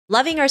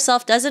loving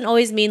ourselves doesn't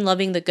always mean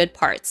loving the good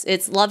parts.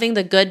 It's loving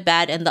the good,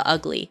 bad, and the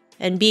ugly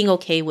and being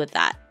okay with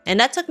that. And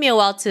that took me a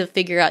while to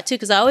figure out too,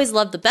 because I always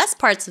loved the best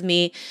parts of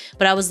me,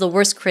 but I was the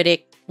worst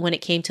critic when it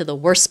came to the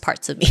worst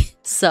parts of me.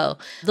 So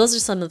those are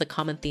some of the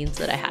common themes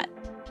that I had.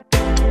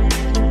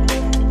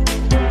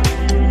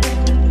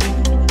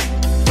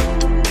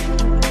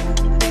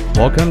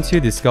 Welcome to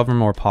Discover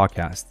More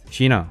podcast.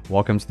 Sheena,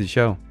 welcome to the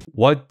show.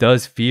 What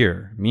does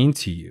fear mean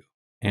to you?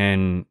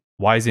 And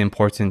why is it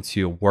important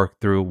to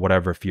work through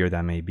whatever fear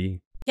that may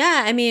be?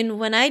 Yeah, I mean,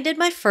 when I did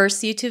my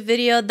first YouTube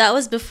video, that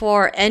was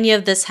before any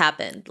of this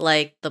happened.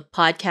 Like the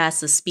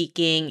podcast, the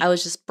speaking. I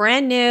was just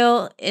brand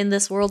new in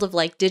this world of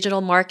like digital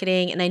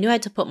marketing, and I knew I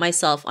had to put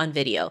myself on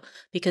video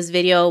because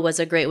video was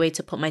a great way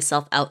to put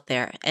myself out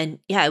there. And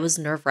yeah, it was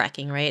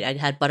nerve-wracking, right? I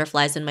had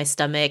butterflies in my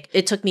stomach.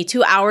 It took me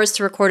 2 hours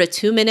to record a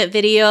 2-minute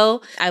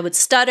video. I would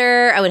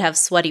stutter, I would have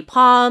sweaty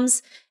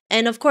palms.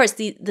 And of course,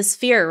 this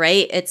fear,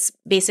 right? It's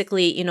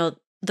basically,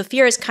 the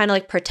fear is kind of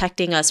like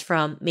protecting us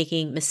from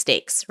making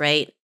mistakes,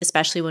 right?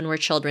 Especially when we're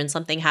children,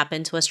 something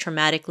happened to us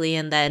traumatically,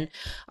 and then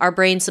our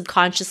brain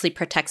subconsciously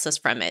protects us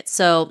from it.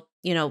 So,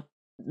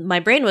 my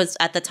brain was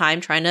at the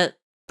time trying to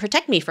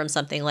protect me from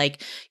something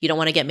like you don't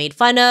want to get made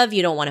fun of,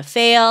 you don't want to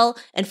fail.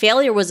 And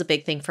failure was a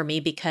big thing for me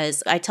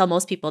because I tell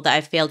most people that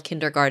I failed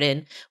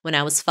kindergarten when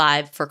I was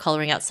 5 for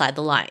coloring outside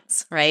the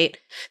lines, right?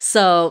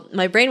 So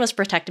my brain was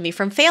protecting me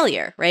from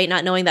failure, right?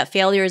 Not knowing that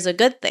failure is a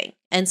good thing.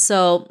 And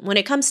so when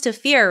it comes to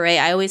fear, right,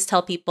 I always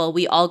tell people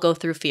we all go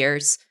through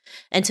fears.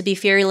 And to be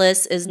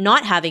fearless is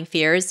not having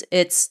fears.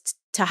 It's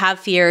to have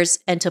fears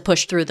and to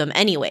push through them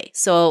anyway.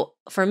 So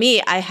for me,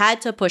 I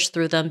had to push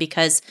through them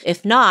because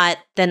if not,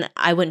 then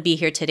I wouldn't be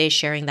here today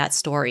sharing that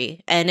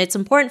story. And it's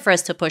important for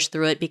us to push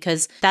through it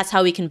because that's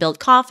how we can build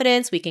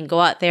confidence. We can go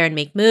out there and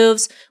make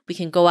moves. We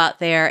can go out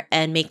there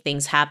and make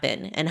things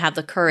happen and have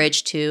the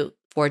courage to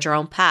forge our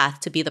own path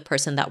to be the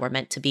person that we're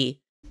meant to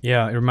be.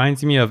 Yeah, it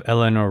reminds me of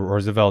Eleanor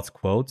Roosevelt's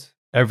quote,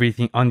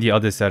 everything on the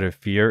other side of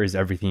fear is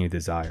everything you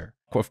desire.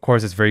 Of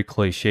course, it's very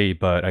cliche,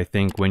 but I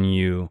think when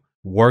you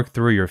work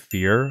through your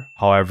fear,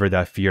 however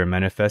that fear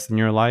manifests in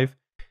your life,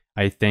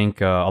 I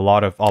think a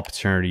lot of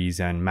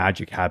opportunities and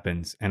magic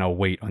happens and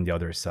await on the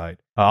other side.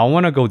 I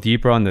want to go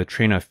deeper on the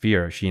train of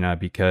fear, Sheena,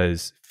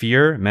 because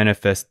fear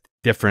manifests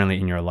differently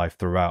in your life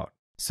throughout.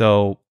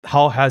 So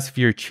how has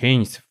fear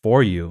changed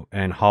for you,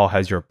 and how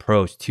has your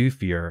approach to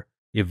fear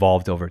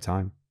evolved over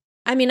time?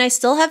 I mean, I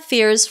still have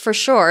fears for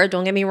sure.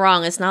 Don't get me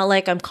wrong. It's not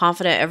like I'm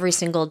confident every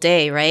single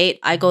day, right?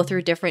 I go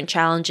through different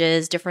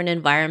challenges, different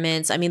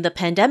environments. I mean, the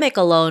pandemic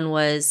alone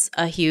was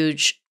a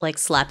huge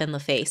slap in the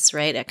face,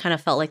 right? It kind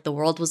of felt like the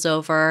world was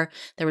over.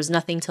 There was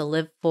nothing to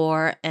live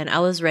for. And I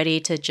was ready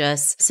to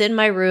just sit in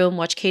my room,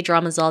 watch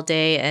K-dramas all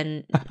day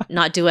and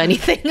not do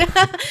anything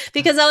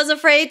because I was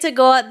afraid to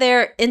go out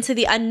there into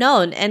the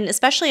unknown. And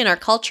especially in our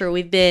culture,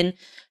 we've been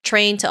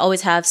trained to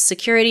always have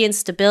security and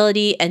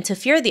stability and to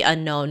fear the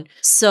unknown.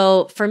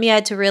 So for me, I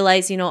had to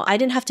realize, I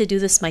didn't have to do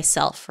this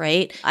myself,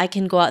 right? I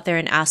can go out there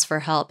and ask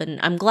for help. And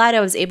I'm glad I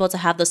was able to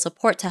have the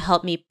support to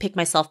help me pick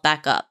myself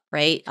back up,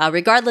 right?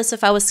 Regardless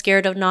if I was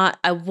scared or not,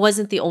 I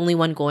wasn't the only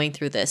one going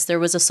through this. There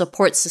was a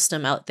support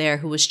system out there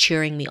who was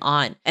cheering me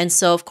on. And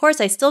so, of course,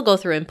 I still go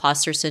through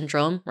imposter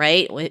syndrome,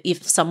 right?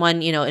 If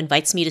someone,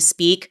 invites me to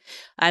speak,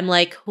 I'm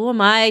like, who am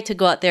I to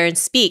go out there and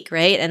speak,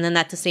 right? And then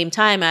at the same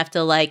time, I have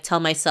to tell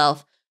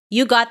myself,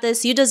 you got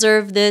this. You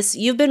deserve this.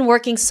 You've been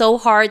working so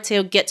hard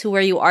to get to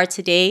where you are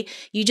today.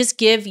 You just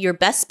give your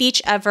best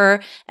speech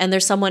ever, and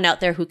there's someone out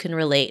there who can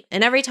relate.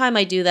 And every time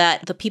I do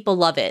that, the people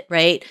love it,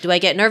 right? Do I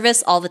get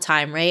nervous? All the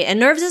time, right? And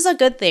nerves is a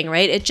good thing,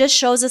 right? It just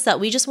shows us that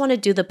we just want to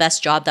do the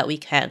best job that we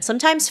can.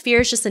 Sometimes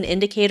fear is just an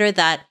indicator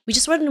that we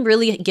just want to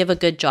really give a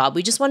good job.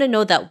 We just want to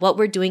know that what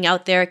we're doing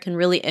out there can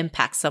really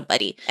impact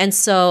somebody. And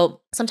so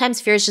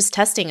sometimes fear is just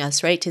testing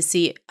us, right? To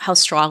see how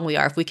strong we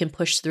are, if we can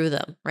push through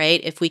them,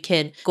 right? If we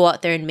can go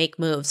out there and make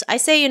moves. I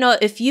say,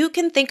 if you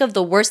can think of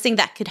the worst thing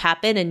that could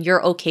happen and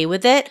you're okay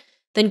with it,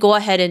 then go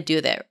ahead and do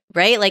that,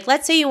 right?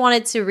 Let's say you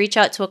wanted to reach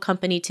out to a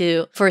company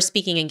for a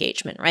speaking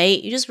engagement,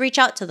 right? You just reach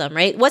out to them,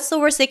 right? What's the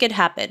worst that could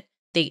happen?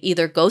 They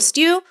either ghost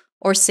you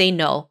or say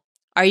no.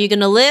 Are you going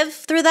to live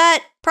through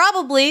that?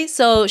 Probably.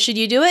 So should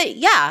you do it?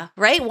 Yeah,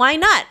 right? Why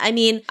not? I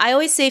mean, I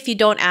always say if you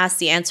don't ask,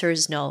 the answer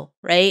is no,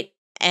 right?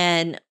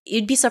 And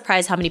you'd be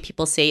surprised how many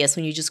people say yes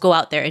when you just go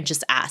out there and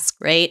just ask,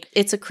 right?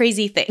 It's a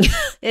crazy thing.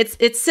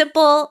 It's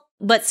simple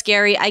but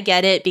scary. I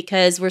get it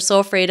because we're so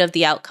afraid of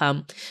the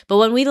outcome. But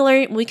when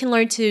we can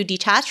learn to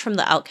detach from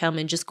the outcome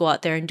and just go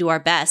out there and do our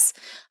best,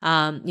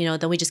 then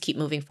we just keep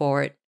moving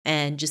forward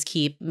and just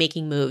keep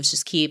making moves,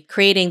 just keep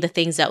creating the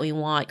things that we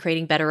want,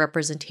 creating better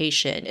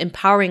representation,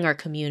 empowering our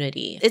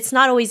community. It's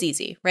not always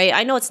easy, right?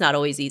 I know it's not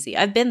always easy.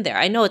 I've been there.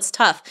 I know it's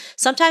tough.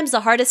 Sometimes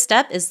the hardest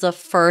step is the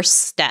first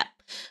step.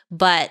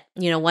 But,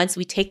 once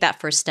we take that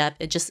first step,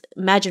 it just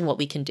imagine what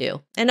we can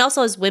do. And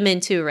also as women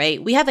too,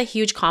 right? We have a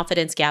huge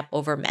confidence gap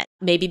over men,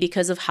 maybe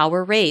because of how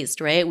we're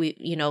raised, right? We,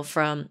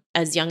 from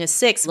as young as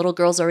 6, little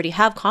girls already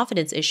have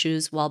confidence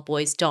issues while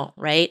boys don't,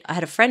 right? I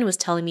had a friend who was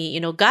telling me,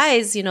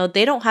 guys,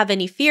 they don't have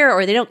any fear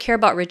or they don't care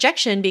about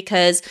rejection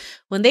because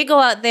when they go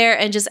out there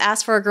and just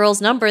ask for a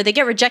girl's number, they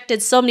get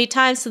rejected so many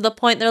times to the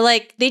point they're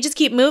like, they just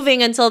keep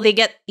moving until they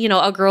get,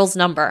 a girl's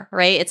number,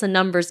 right? It's a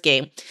numbers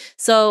game.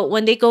 So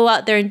when they go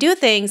out there and do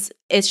things,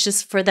 it's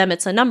just for them,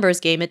 it's a numbers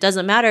game. It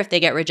doesn't matter if they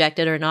get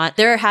rejected or not.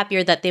 They're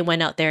happier that they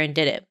went out there and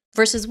did it.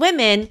 Versus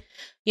women,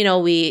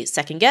 we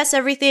second guess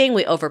everything,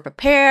 we over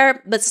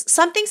prepare, but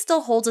something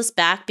still holds us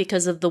back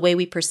because of the way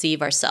we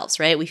perceive ourselves,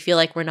 right? We feel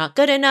like we're not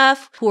good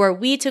enough. Who are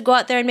we to go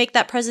out there and make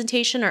that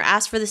presentation or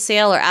ask for the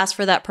sale or ask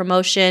for that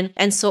promotion?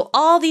 And so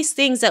all these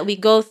things that we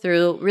go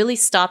through really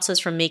stops us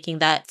from making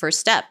that first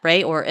step,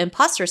 right? Or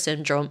imposter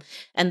syndrome.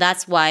 And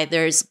that's why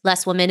there's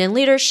less women in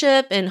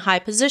leadership and high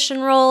position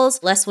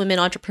roles, less women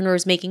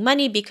entrepreneurs making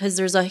money because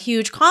there's a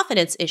huge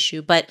confidence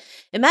issue. But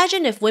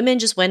imagine if women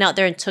just went out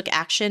there and took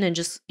action and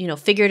just,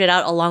 figured it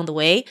out along the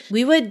way,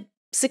 we would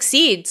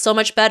succeed so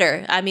much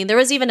better. I mean, there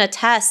was even a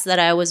test that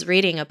I was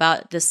reading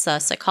about this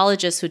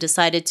psychologist who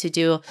decided to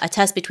do a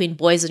test between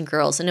boys and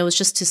girls. And it was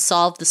just to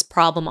solve this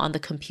problem on the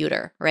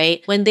computer,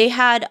 right? When they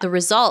had the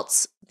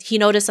results, he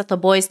noticed that the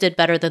boys did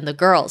better than the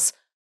girls.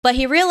 But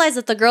he realized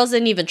that the girls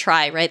didn't even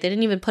try, right? They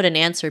didn't even put an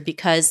answer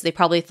because they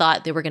probably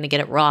thought they were going to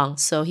get it wrong.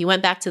 So he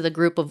went back to the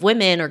group of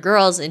women or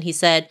girls and he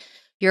said,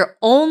 your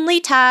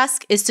only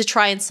task is to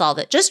try and solve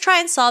it. Just try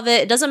and solve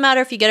it. It doesn't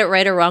matter if you get it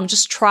right or wrong.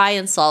 Just try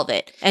and solve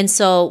it. And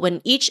so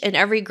when each and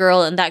every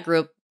girl in that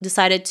group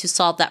decided to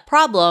solve that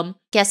problem,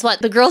 guess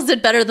what? The girls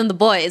did better than the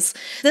boys.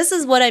 This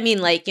is what I mean.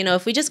 Like,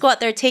 if we just go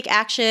out there, take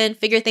action,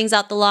 figure things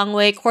out the long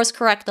way, course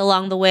correct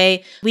along the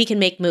way, we can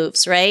make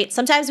moves, right?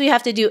 Sometimes we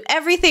have to do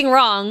everything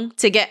wrong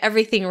to get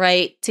everything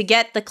right, to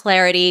get the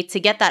clarity, to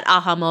get that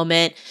aha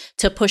moment,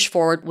 to push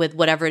forward with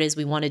whatever it is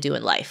we want to do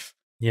in life.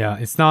 Yeah,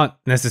 it's not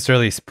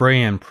necessarily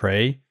spray and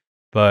pray,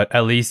 but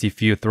at least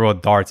if you throw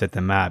darts at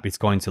the map, it's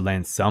going to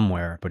land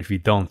somewhere. But if you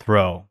don't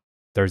throw,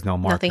 there's no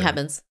marker. Nothing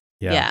happens.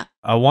 Yeah.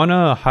 I want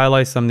to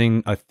highlight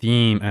something, a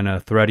theme and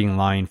a threading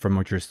line from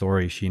what your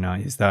story,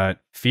 Sheena, is that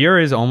fear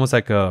is almost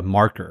like a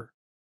marker.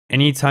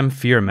 Anytime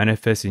fear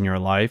manifests in your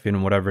life,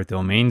 in whatever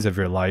domains of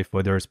your life,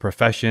 whether it's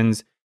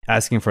professions,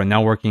 asking for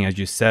networking, as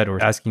you said, or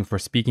asking for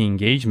speaking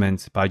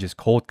engagements by just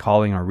cold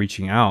calling or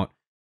reaching out,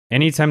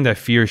 anytime that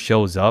fear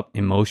shows up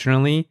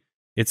emotionally,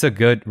 it's a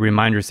good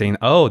reminder saying,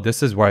 oh,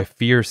 this is where I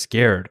fear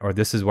scared, or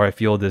this is where I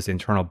feel this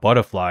internal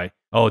butterfly.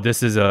 Oh,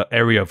 this is an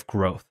area of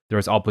growth.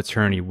 There's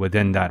opportunity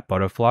within that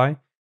butterfly.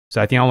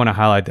 So I think I want to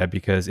highlight that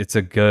because it's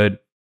a good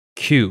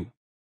cue.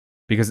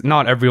 Because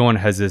not everyone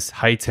has this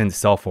heightened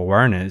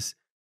self-awareness,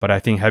 but I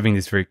think having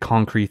this very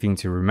concrete thing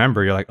to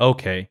remember, you're like,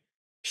 okay,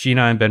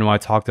 Sheena and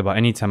Benoit talked about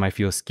anytime I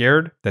feel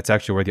scared, that's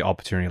actually where the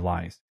opportunity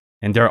lies.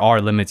 And there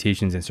are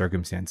limitations and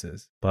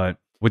circumstances. But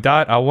with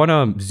that, I want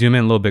to zoom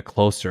in a little bit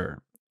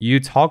closer. You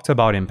talked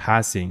about in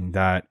passing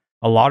that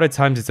a lot of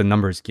times it's a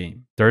numbers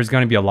game. There's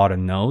going to be a lot of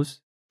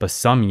no's, but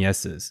some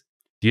yeses.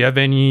 Do you have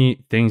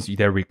any things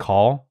that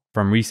recall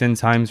from recent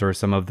times or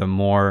some of the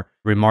more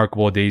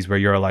remarkable days where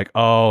you're like,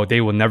 oh,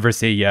 they will never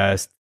say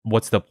yes.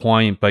 What's the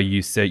point? But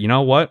you say, you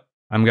know what?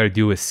 I'm going to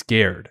do is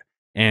scared.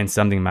 And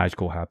something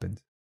magical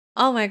happens.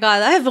 Oh my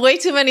God, I have way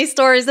too many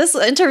stories. This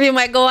interview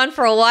might go on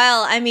for a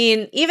while. I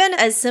mean, even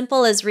as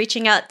simple as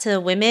reaching out to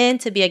women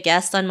to be a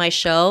guest on my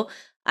show.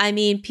 I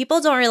mean,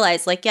 people don't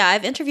realize, like, yeah,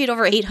 I've interviewed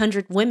over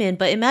 800 women,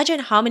 but imagine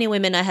how many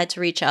women I had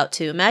to reach out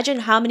to. Imagine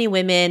how many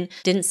women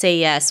didn't say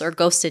yes or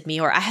ghosted me,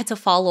 or I had to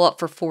follow up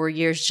for 4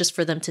 years just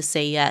for them to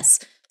say yes.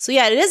 So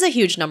yeah, it is a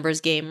huge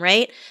numbers game,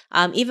 right?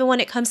 Even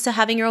when it comes to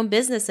having your own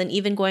business and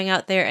even going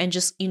out there and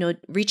just,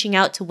 reaching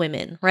out to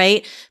women,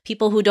 right?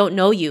 People who don't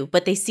know you,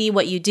 but they see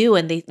what you do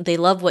and they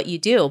love what you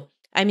do.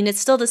 I mean, it's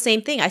still the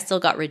same thing. I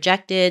still got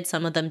rejected.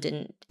 Some of them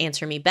didn't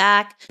answer me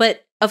back.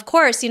 But of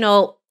course,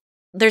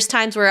 there's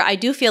times where I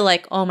do feel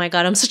like, oh my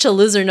God, I'm such a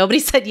loser. Nobody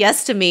said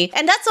yes to me.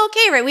 And that's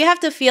okay, right? We have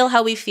to feel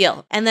how we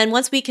feel. And then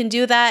once we can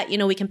do that,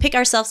 we can pick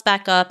ourselves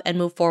back up and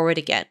move forward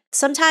again.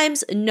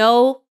 Sometimes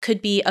no could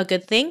be a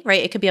good thing,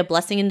 right? It could be a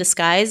blessing in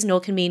disguise.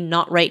 No can mean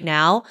not right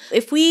now.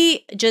 If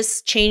we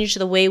just change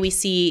the way we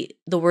see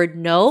the word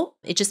no,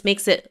 it just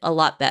makes it a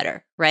lot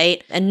better,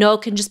 right? And no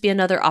can just be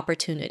another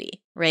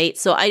opportunity, right?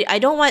 So I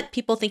don't want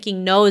people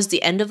thinking no is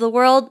the end of the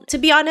world. To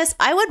be honest,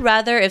 I would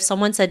rather if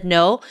someone said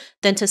no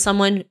than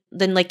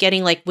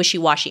getting like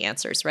wishy-washy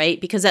answers, right?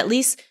 Because at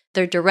least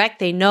they're direct,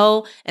 they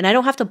know, and I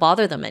don't have to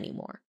bother them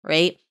anymore,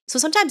 right? So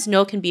sometimes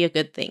no can be a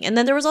good thing. And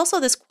then there was also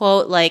this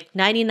quote, like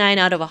 99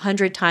 out of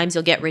 100 times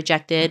you'll get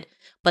rejected,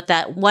 but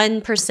that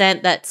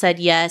 1% that said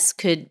yes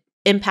could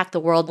impact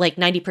the world like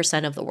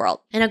 90% of the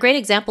world. And a great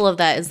example of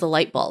that is the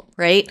light bulb,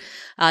 right?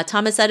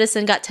 Thomas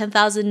Edison got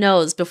 10,000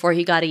 no's before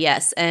he got a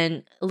yes,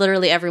 and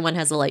literally everyone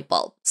has a light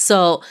bulb.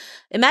 So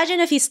imagine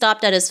if he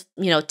stopped at his,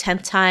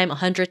 10th time,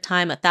 100th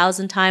time,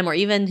 1,000th time, or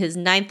even his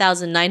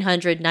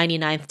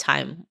 9,999th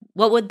time.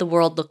 what would the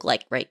world look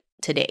like right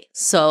today?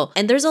 So,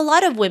 and there's a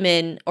lot of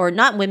women, or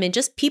not women,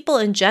 just people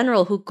in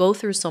general who go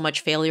through so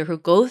much failure, who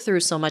go through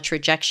so much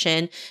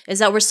rejection, is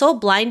that we're so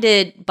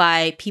blinded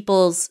by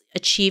people's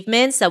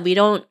achievements that we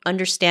don't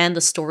understand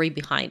the story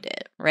behind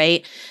it,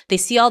 right? They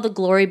see all the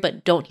glory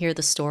but don't hear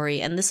the story.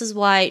 And this is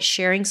why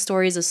sharing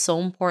stories is so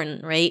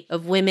important, right?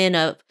 Of women,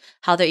 of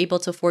how they're able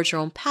to forge their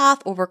own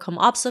path, overcome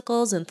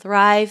obstacles, and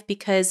thrive,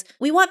 because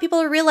we want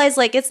people to realize,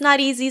 like, it's not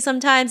easy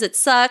sometimes. It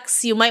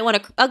sucks. You might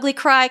want to ugly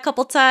cry a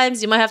couple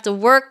times. You might have to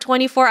work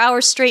 24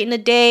 hours straight in a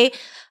day.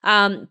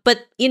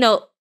 But,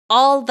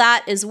 all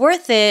that is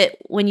worth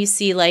it when you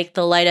see like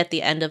the light at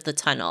the end of the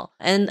tunnel.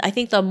 And I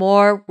think the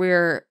more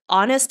we're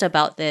honest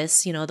about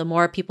this, the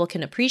more people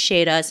can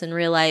appreciate us and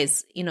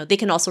realize, they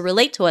can also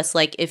relate to us.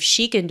 Like, if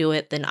she can do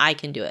it, then I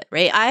can do it,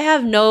 right? I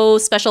have no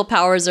special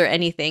powers or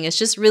anything. It's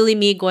just really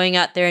me going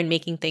out there and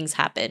making things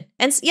happen.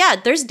 And yeah,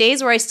 there's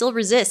days where I still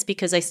resist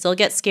because I still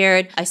get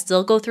scared. I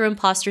still go through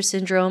imposter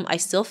syndrome. I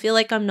still feel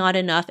like I'm not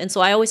enough. And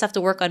so I always have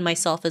to work on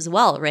myself as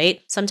well, right?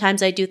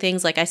 Sometimes I do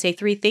things like I say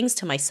 3 things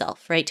to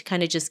myself, right? To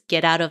kind of just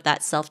get out of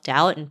that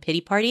self-doubt and pity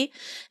party.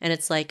 And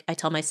it's like, I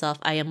tell myself,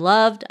 I am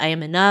loved, I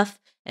am enough,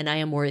 and I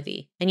am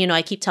worthy. And,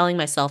 I keep telling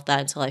myself that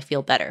until I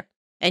feel better.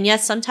 And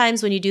yes,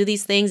 sometimes when you do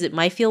these things, it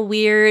might feel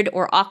weird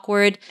or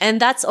awkward. And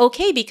that's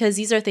okay, because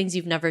these are things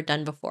you've never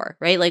done before,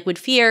 right? Like with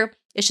fear,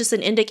 it's just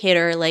an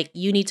indicator, like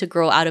you need to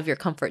grow out of your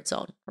comfort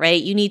zone, right?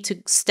 You need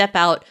to step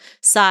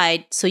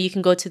outside so you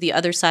can go to the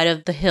other side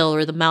of the hill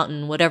or the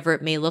mountain, whatever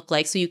it may look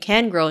like, so you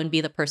can grow and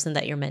be the person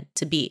that you're meant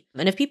to be.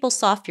 And if people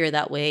saw fear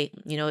that way,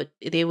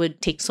 they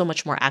would take so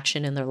much more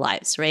action in their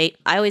lives, right?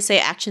 I always say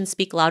actions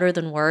speak louder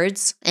than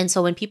words. And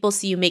so when people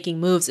see you making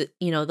moves,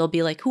 they'll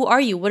be like, who are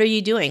you? What are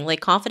you doing?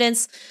 Like,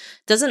 confidence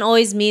doesn't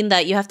always mean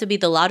that you have to be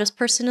the loudest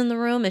person in the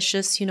room. It's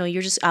just,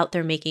 you're just out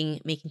there making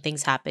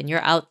things happen.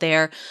 You're out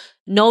there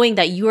knowing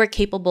that you are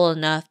capable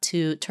enough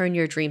to turn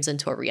your dreams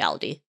into a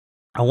reality.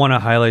 I want to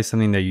highlight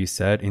something that you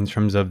said in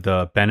terms of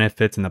the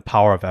benefits and the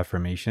power of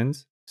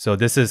affirmations. So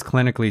this is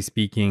clinically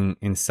speaking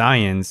in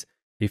science.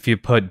 If you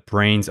put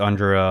brains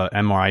under a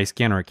MRI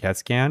scan or a CAT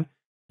scan,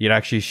 it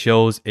actually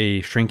shows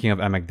a shrinking of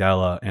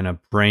amygdala and a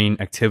brain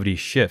activity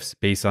shifts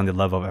based on the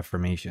level of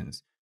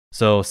affirmations.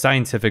 So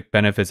scientific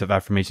benefits of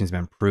affirmations have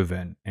been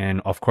proven.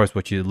 And of course,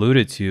 what you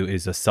alluded to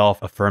is a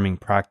self-affirming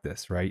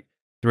practice, right?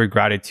 Through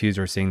gratitudes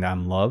or saying that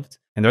I'm loved.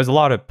 And there's a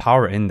lot of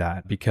power in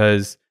that,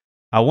 because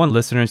I want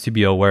listeners to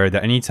be aware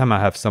that anytime I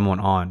have someone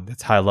on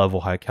that's high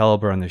level, high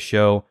caliber on the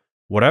show,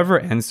 whatever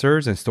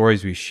answers and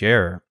stories we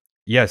share,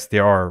 yes, they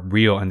are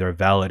real and they're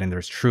valid and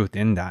there's truth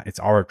in that. It's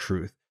our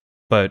truth.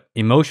 But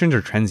emotions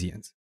are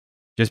transient.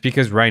 Just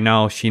because right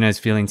now Sheena is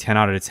feeling 10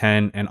 out of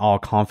 10 and all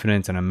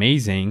confident and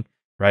amazing,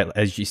 right?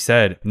 As you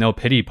said, no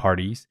pity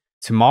parties.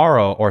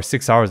 Tomorrow or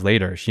 6 hours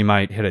later, she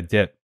might hit a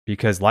dip,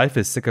 because life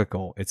is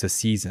cyclical. It's a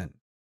season.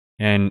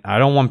 And I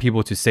don't want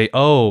people to say,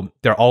 oh,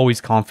 they're always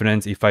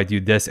confident. If I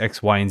do this,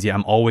 X, Y, and Z,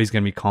 I'm always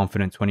going to be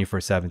confident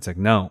 24/7. It's like,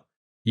 no,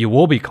 you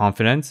will be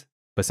confident,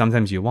 but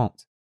sometimes you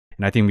won't.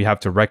 And I think we have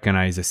to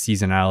recognize the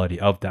seasonality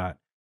of that,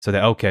 so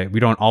that, okay,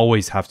 we don't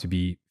always have to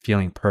be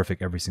feeling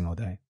perfect every single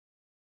day.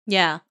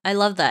 Yeah, I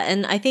love that.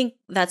 And I think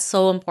that's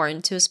so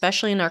important too,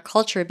 especially in our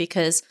culture,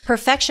 because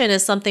perfection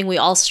is something we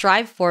all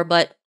strive for,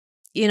 but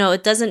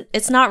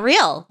it's not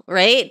real,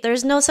 right?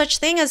 There's no such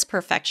thing as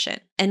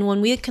perfection. And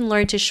when we can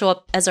learn to show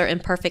up as our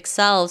imperfect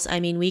selves,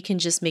 we can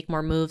just make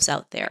more moves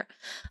out there.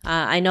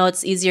 I know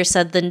it's easier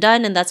said than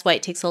done, and that's why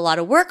it takes a lot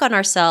of work on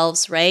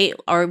ourselves, right?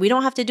 Or we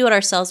don't have to do it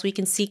ourselves. We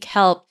can seek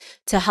help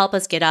to help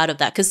us get out of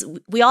that, because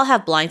we all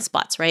have blind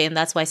spots, right? And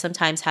that's why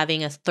sometimes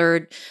having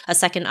a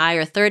second eye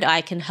or third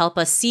eye can help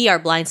us see our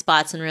blind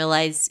spots and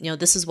realize,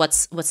 this is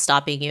what's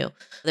stopping you.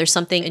 There's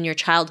something in your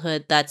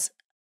childhood that's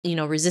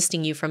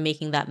resisting you from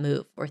making that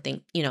move, or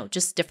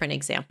just different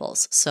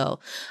examples. So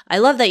I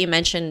love that you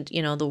mentioned,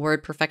 the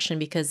word perfection,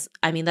 because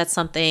that's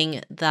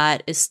something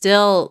that we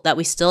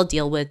still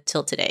deal with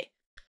till today.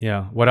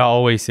 Yeah. What I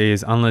always say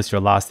is, unless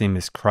your last name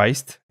is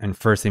Christ and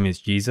first name is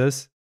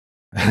Jesus,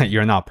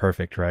 you're not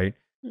perfect, right?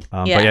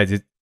 But yeah,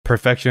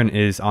 perfection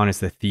is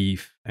honest a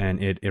thief,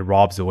 and it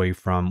robs away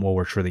from what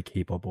we're truly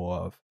capable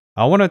of.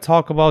 I want to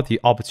talk about the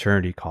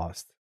opportunity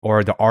cost,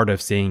 or the art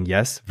of saying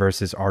yes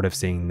versus art of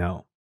saying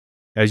no.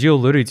 As you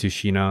alluded to,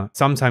 Sheena,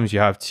 sometimes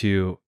you have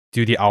to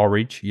do the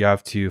outreach, you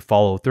have to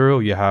follow through,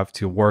 you have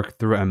to work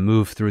through and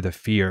move through the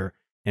fear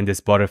and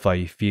this butterfly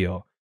you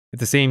feel. At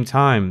the same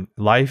time,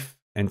 life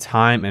and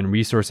time and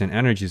resource and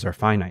energies are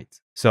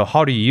finite. So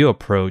how do you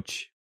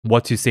approach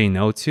what to say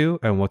no to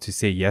and what to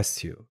say yes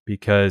to?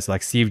 Because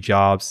like Steve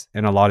Jobs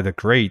and a lot of the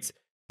greats,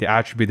 they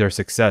attribute their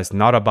success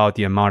not about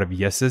the amount of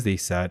yeses they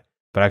said,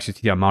 but actually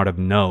to the amount of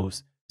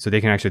no's, so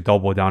they can actually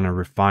double down and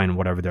refine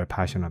whatever they're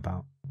passionate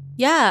about.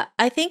 Yeah,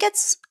 I think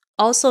it's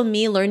also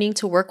me learning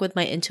to work with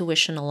my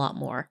intuition a lot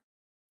more,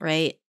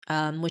 right?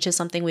 Which is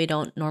something we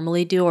don't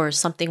normally do, or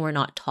something we're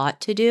not taught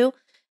to do.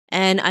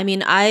 And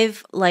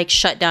I've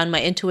shut down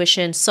my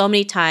intuition so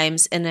many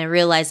times, and I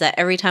realized that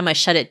every time I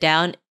shut it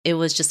down, it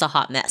was just a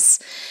hot mess.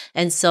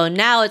 And so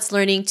now it's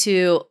learning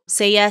to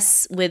say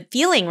yes with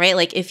feeling, right?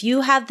 Like if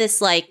you have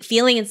this like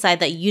feeling inside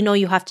that you know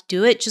you have to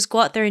do it, just go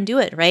out there and do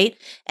it, right?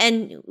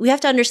 And we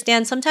have to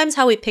understand sometimes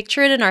how we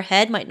picture it in our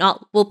head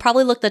will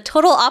probably look the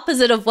total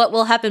opposite of what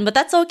will happen, but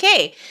that's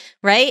okay,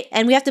 right?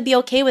 And we have to be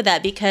okay with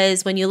that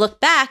because when you look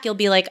back, you'll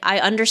be like, I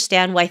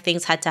understand why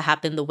things had to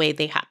happen the way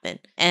they happened.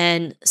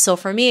 And so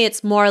for me,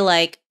 it's more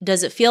like,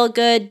 does it feel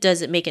good?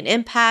 Does it make an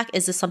impact?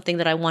 Is this something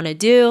that I want to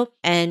do?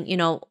 And,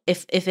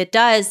 if it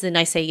does, then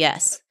I say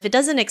yes. If it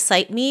doesn't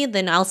excite me,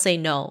 then I'll say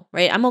no,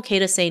 right? I'm okay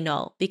to say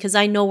no because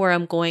I know where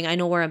I'm going. I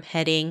know where I'm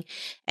heading.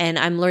 And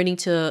I'm learning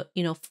to,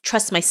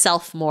 trust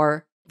myself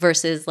more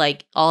versus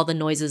like all the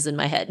noises in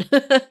my head.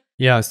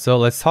 Yeah, so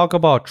let's talk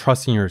about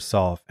trusting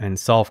yourself and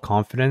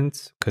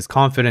self-confidence, because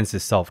confidence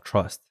is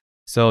self-trust.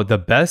 So the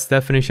best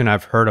definition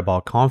I've heard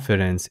about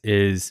confidence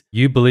is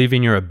you believe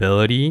in your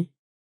ability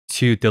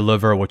to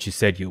deliver what you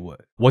said you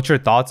would. What's your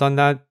thoughts on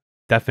that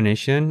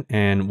definition,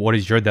 and what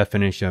is your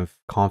definition of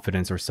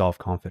confidence or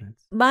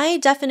self-confidence? My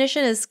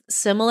definition is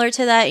similar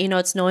to that.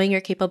 It's knowing your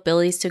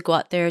capabilities to go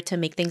out there to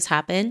make things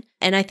happen.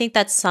 And I think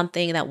that's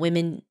something that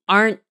women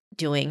aren't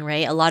doing,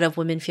 right? A lot of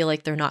women feel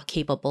like they're not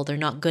capable, they're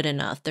not good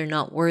enough, they're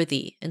not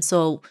worthy. And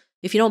so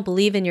if you don't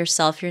believe in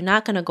yourself, you're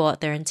not going to go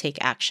out there and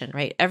take action,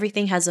 right?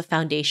 Everything has a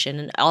foundation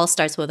and it all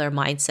starts with our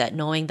mindset,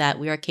 knowing that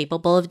we are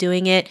capable of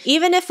doing it.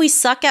 Even if we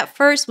suck at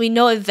first, we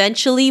know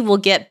eventually we'll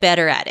get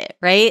better at it,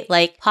 right?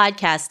 Like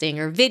podcasting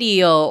or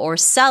video or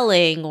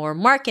selling or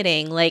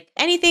marketing, like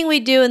anything we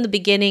do in the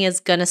beginning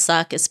is going to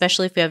suck,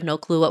 especially if we have no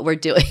clue what we're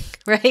doing,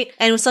 right?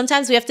 And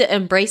sometimes we have to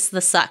embrace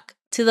the suck,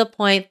 to the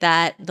point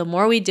that the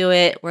more we do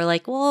it, we're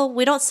like, well,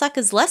 we don't suck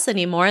as less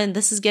anymore and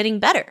this is getting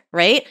better,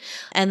 right?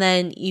 And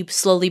then you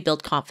slowly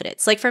build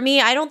confidence. Like for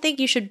me, I don't think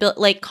you should build,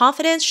 like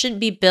confidence shouldn't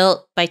be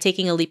built by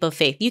taking a leap of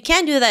faith. You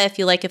can do that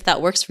if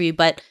that works for you,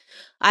 but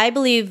I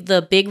believe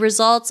the big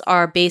results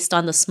are based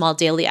on the small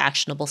daily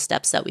actionable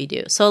steps that we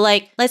do. So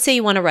like, let's say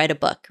you want to write a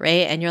book,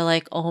 right? And you're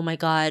like, oh my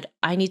God,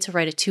 I need to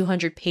write a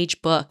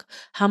 200-page book.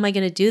 How am I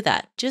going to do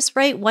that? Just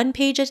write one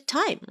page at a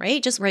time,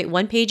 right? Just write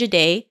one page a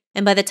day.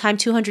 And by the time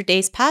 200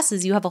 days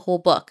passes, you have a whole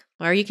book,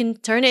 or you can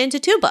turn it into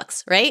 2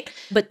 books, right?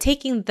 But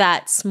taking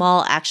that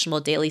small actionable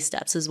daily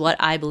steps is what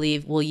I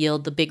believe will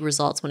yield the big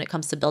results when it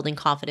comes to building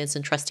confidence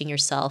and trusting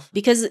yourself,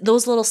 because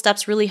those little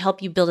steps really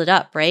help you build it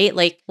up, right?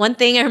 Like one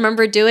thing I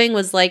remember doing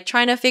was like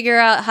trying to figure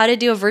out how to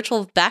do a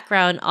virtual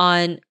background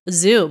on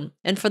Zoom.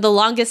 And for the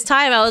longest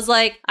time, I was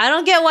like, I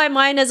don't get why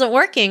mine isn't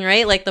working,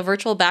 right? Like the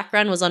virtual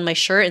background was on my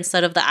shirt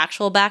instead of the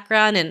actual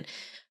background. And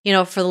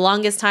for the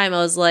longest time, I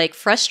was like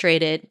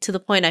frustrated to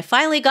the point I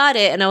finally got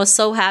it and I was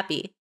so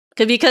happy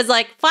because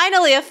like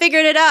finally I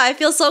figured it out. I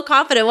feel so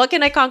confident. What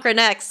can I conquer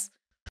next?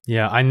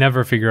 Yeah, I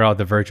never figure out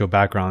the virtual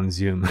background on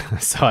Zoom.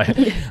 So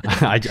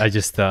I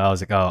just, I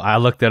was like, I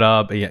looked it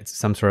up. Yeah, it's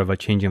some sort of a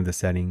changing of the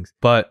settings.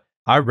 But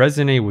I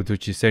resonate with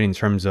what you said in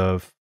terms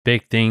of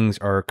big things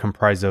are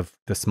comprised of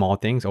the small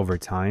things over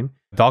time.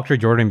 Dr.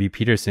 Jordan B.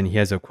 Peterson, he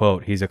has a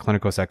quote. He's a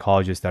clinical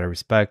psychologist that I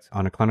respect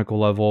on a clinical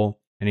level.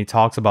 And he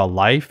talks about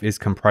life is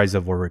comprised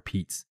of what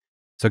repeats.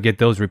 So get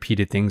those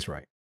repeated things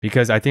right.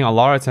 Because I think a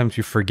lot of times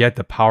we forget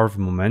the power of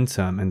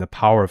momentum and the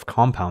power of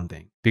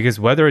compounding. Because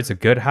whether it's a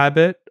good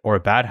habit or a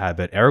bad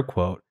habit, air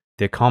quote,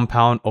 they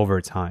compound over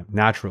time,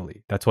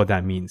 naturally. That's what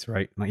that means,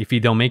 right? Like if you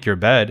don't make your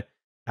bed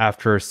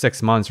after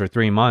 6 months or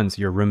 3 months,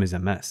 your room is a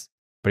mess.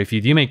 But if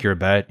you do make your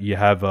bed, you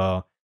have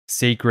a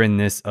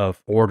sacredness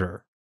of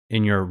order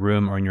in your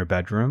room or in your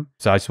bedroom.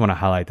 So I just want to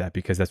highlight that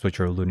because that's what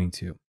you're alluding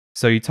to.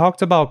 So you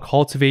talked about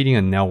cultivating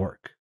a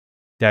network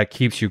that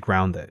keeps you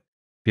grounded.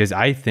 Because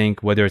I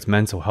think whether it's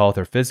mental health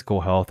or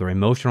physical health or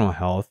emotional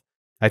health,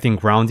 I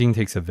think grounding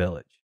takes a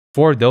village.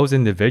 For those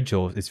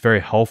individuals, it's very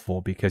helpful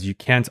because you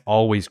can't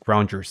always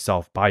ground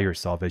yourself by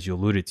yourself, as you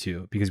alluded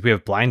to, because we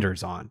have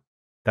blinders on.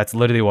 That's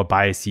literally what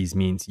biases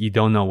means. You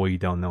don't know what you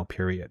don't know,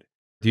 period.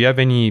 Do you have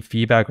any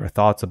feedback or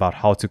thoughts about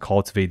how to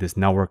cultivate this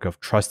network of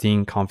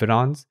trusting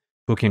confidants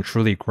who can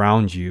truly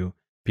ground you?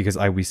 Because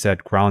like we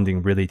said,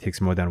 grounding really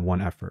takes more than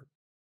one effort.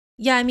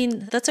 Yeah, I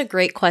mean, that's a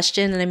great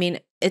question. And I mean,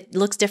 it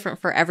looks different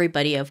for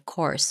everybody, of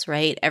course,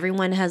 right?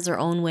 Everyone has their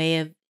own way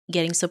of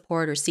getting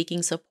support or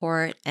seeking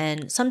support.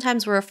 And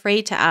sometimes we're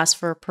afraid to ask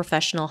for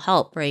professional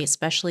help, right?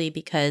 Especially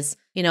because,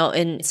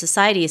 in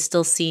society it's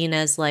still seen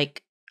as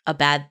like a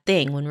bad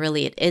thing when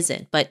really it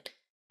isn't. But,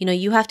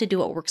 you have to do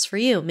what works for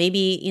you.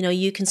 Maybe,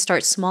 you can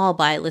start small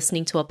by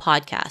listening to a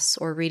podcast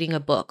or reading a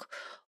book,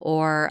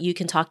 or you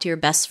can talk to your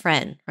best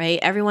friend, right?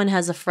 Everyone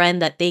has a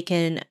friend that they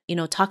can,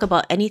 talk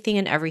about anything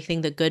and everything,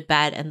 the good,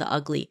 bad, and the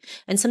ugly.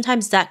 And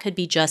sometimes that could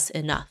be just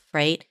enough,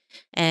 right?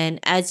 And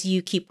as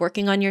you keep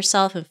working on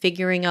yourself and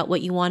figuring out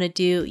what you want to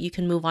do, you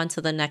can move on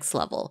to the next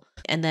level.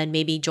 And then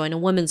maybe join a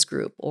women's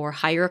group or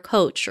hire a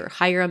coach or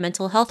hire a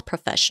mental health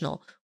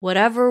professional,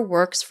 whatever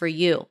works for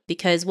you,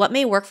 because what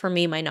may work for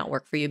me might not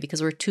work for you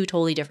because we're two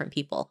totally different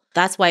people.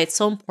 That's why it's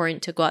so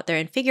important to go out there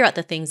and figure out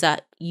the things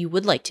that you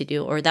would like to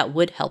do or that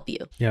would help you.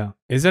 Yeah.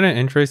 Isn't it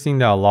interesting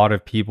that a lot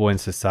of people in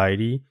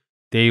society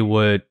they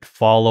would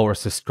follow or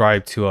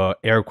subscribe to a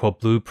air quote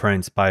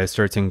blueprints by a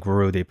certain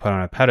guru they put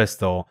on a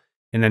pedestal.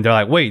 And then they're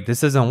like, wait,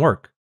 this doesn't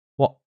work.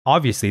 Well,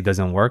 obviously it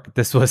doesn't work.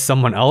 This was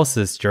someone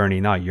else's journey,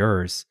 not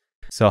yours.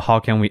 So how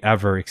can we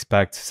ever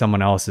expect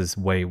someone else's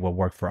way will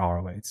work for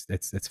our way?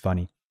 It's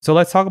funny. So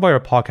let's talk about your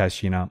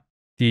podcast, Sheena.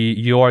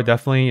 You are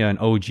definitely an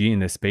OG in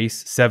this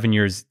space, 7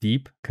 years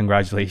deep.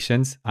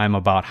 Congratulations. I'm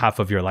about half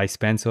of your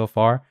lifespan so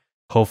far.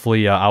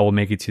 Hopefully, I will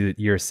make it to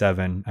year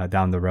 7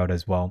 down the road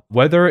as well.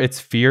 Whether it's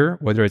fear,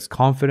 whether it's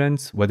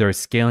confidence, whether it's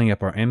scaling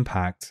up our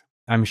impact,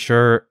 I'm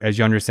sure, as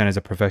you understand as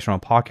a professional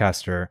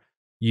podcaster,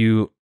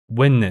 you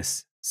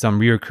witness some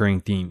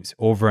reoccurring themes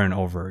over and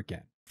over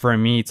again. For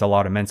me, it's a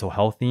lot of mental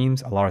health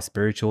themes, a lot of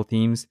spiritual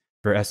themes,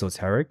 very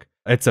esoteric.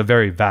 It's a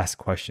very vast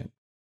question.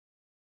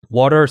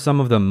 What are some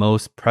of the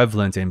most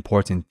prevalent and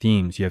important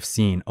themes you have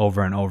seen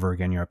over and over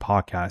again in your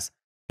podcast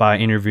by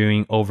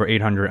interviewing over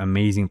 800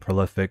 amazing,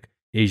 prolific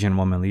Asian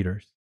women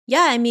leaders?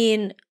 Yeah, I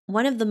mean,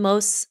 one of the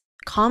most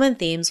common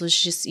themes was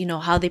just,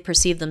 how they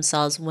perceive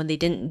themselves when they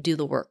didn't do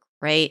the work,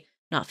 right?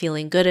 Not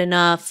feeling good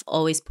enough,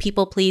 always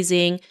people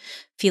pleasing,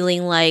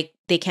 feeling like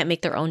they can't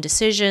make their own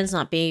decisions,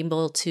 not being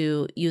able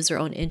to use their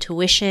own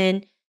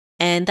intuition.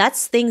 And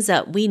that's things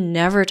that we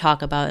never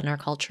talk about in our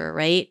culture,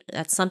 right?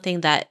 That's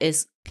something that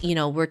is,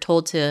 we're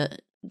told to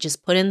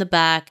just put in the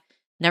back,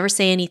 never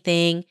say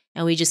anything,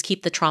 and we just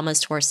keep the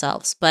traumas to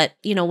ourselves. But,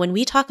 when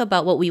we talk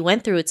about what we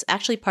went through, it's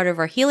actually part of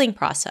our healing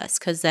process,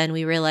 because then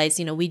we realize,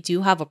 we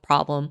do have a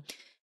problem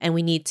and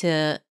we need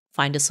to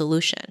find a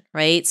solution,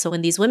 right? So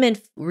when these women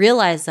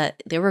realized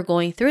that they were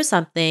going through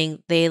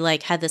something, they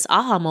had this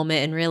aha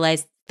moment and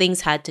realized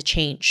things had to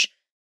change,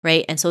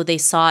 right? And so they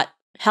sought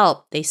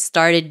help. They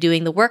started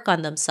doing the work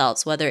on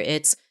themselves, whether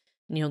it's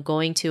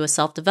going to a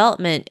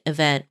self-development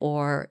event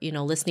or,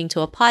 listening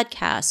to a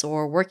podcast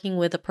or working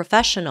with a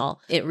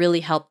professional. It really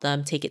helped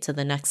them take it to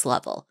the next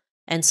level.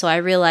 And so I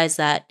realized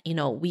that,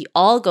 we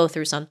all go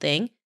through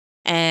something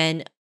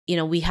and,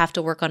 we have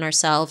to work on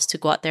ourselves to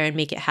go out there and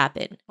make it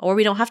happen. Or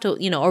we don't have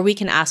to, or we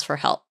can ask for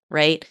help,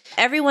 right?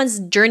 Everyone's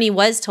journey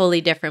was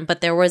totally different,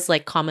 but there was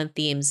common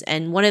themes.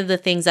 And one of the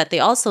things that they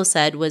also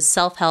said was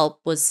self-help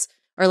was,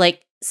 or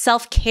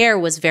self-care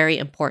was very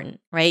important,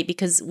 right?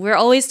 Because we're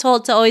always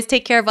told to always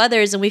take care of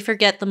others and we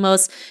forget the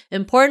most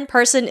important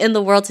person in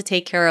the world to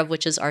take care of,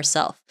 which is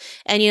ourselves.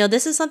 And,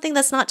 this is something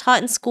that's not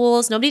taught in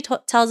schools. Nobody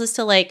tells us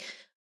to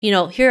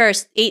here are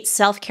 8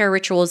 self-care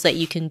rituals that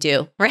you can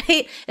do,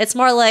 right? It's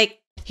more like,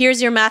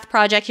 here's your math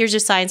project, here's your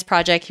science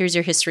project, here's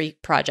your history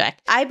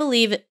project. I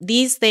believe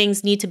these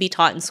things need to be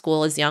taught in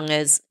school as young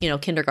as,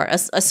 kindergarten,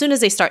 as soon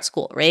as they start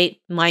school, right?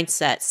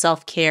 Mindset,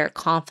 self-care,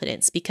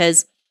 confidence,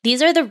 because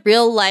these are the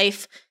real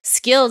life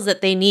skills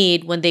that they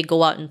need when they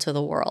go out into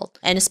the world.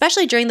 And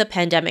especially during the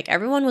pandemic,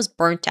 everyone was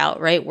burnt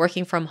out, right?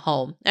 Working from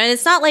home. And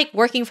it's not like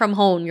working from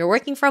home. You're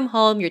working from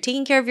home, you're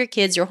taking care of your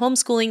kids, you're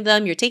homeschooling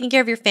them, you're taking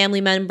care of your family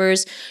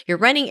members, you're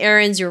running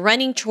errands, you're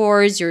running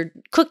chores, you're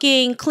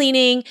cooking,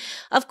 cleaning.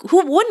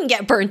 Who wouldn't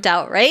get burnt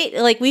out, right?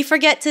 We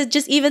forget to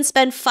just even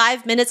spend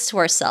 5 minutes to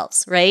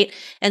ourselves, right?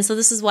 And so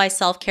this is why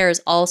self-care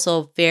is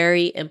also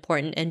very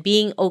important, and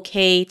being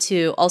okay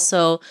to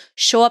also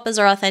show up as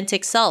our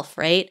authentic self,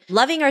 right?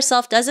 Loving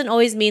ourselves doesn't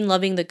always mean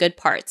loving the good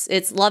parts.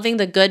 It's loving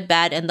the good,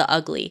 bad, and the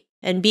ugly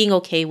and being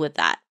okay with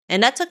that.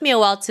 And that took me a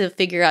while to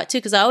figure out too,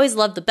 because I always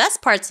loved the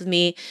best parts of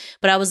me,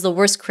 but I was the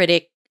worst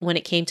critic when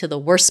it came to the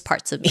worst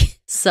parts of me.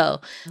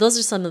 So those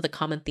are some of the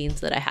common themes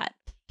that I had.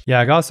 Yeah,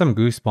 I got some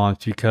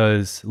goosebumps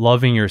because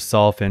loving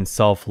yourself and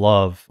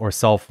self-love or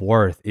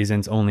self-worth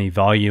isn't only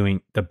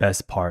valuing the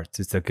best parts.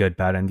 It's the good,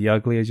 bad, and the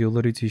ugly, as you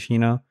alluded to,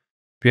 Sheena.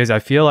 Because I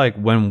feel like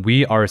when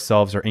we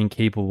ourselves are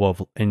incapable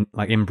of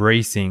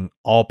embracing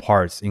all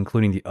parts,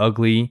 including the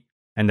ugly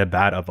and the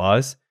bad of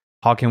us,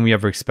 how can we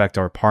ever expect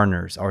our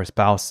partners, our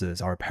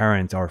spouses, our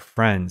parents, our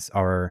friends,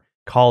 our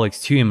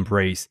colleagues to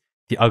embrace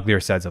the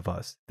uglier sides of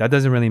us? That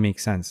doesn't really make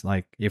sense.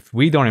 If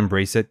we don't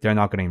embrace it, they're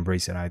not going to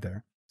embrace it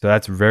either. So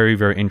that's very,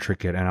 very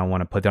intricate, and I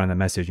want to put that on the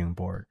messaging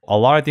board. A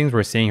lot of things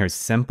we're saying here is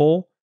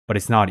simple, but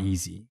it's not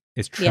easy.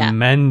 It's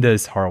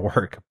tremendous hard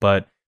work,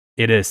 but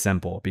it is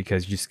simple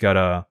because you just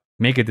gotta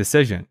make a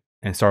decision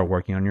and start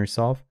working on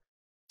yourself.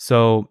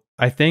 So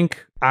I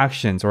think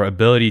actions or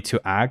ability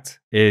to act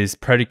is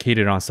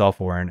predicated on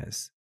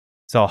self-awareness.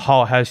 So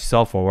how has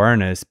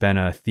self-awareness been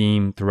a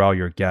theme throughout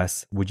your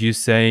guests? Would you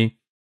say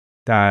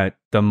that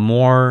the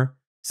more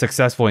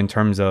successful in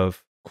terms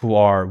of who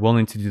are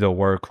willing to do the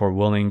work, who are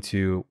willing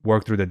to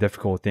work through the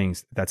difficult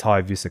things, that's how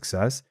I view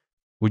success?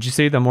 Would you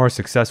say the more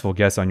successful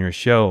guests on your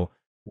show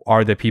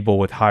are the people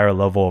with higher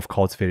level of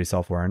cultivated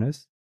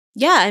self-awareness?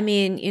 Yeah, I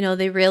mean,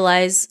 they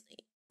realize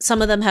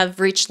some of them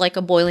have reached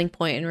a boiling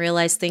point and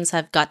realized things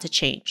have got to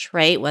change,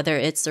 right? Whether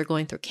it's they're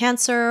going through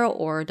cancer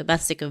or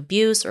domestic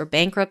abuse or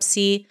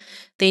bankruptcy,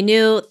 they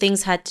knew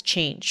things had to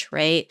change,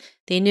 right?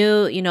 They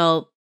knew,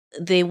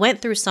 they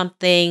went through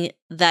something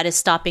that is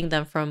stopping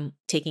them from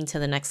taking to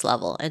the next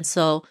level. And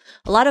so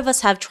a lot of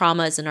us have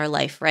traumas in our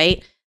life,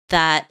 right?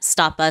 That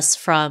stop us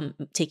from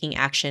taking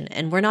action.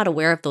 And we're not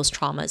aware of those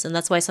traumas. And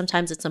that's why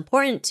sometimes it's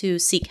important to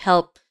seek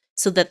help,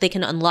 so that they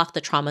can unlock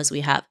the traumas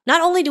we have.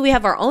 Not only do we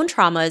have our own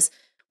traumas,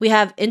 we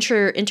have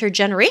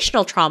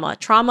intergenerational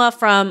trauma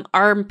from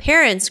our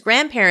parents,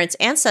 grandparents,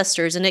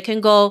 ancestors, and it can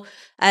go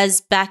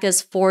as back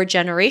as 4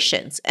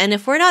 generations. And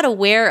if we're not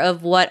aware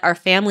of what our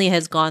family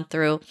has gone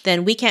through,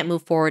 then we can't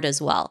move forward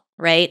as well,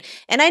 right?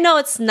 And I know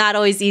it's not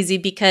always easy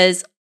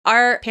because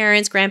our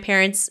parents,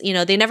 grandparents,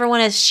 they never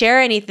want to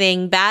share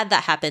anything bad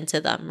that happened to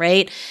them,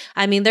 right?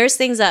 I mean, there's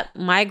things that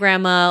my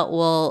grandma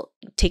will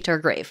take to her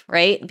grave,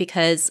 right?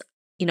 Because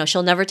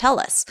she'll never tell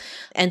us.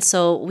 And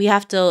so we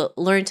have to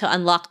learn to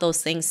unlock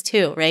those things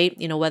too, right?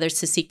 Whether it's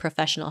to seek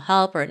professional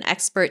help or an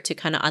expert to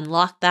kind of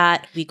unlock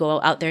that, we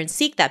go out there and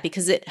seek that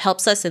because it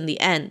helps us in the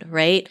end,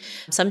 right?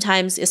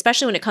 Sometimes,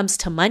 especially when it comes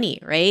to money,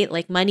 right?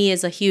 Like money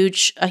is a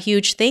huge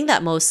thing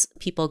that most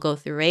people go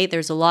through, right?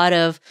 There's a lot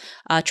of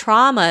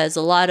traumas,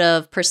 a lot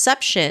of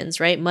perceptions,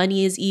 right?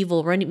 Money is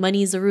evil.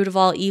 Money is the root of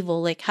all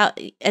evil. Like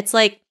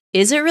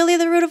is it really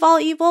the root of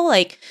all evil?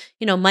 Like,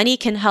 money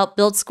can help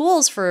build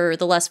schools for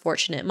the less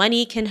fortunate.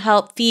 Money can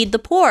help feed the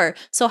poor.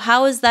 So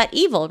how is that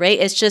evil, right?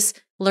 It's just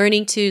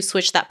learning to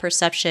switch that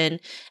perception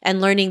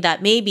and learning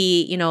that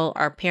maybe,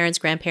 our parents,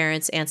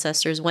 grandparents,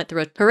 ancestors went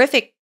through a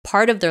horrific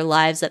part of their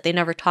lives that they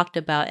never talked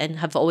about and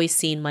have always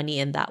seen money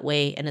in that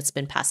way, and it's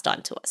been passed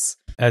on to us.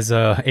 As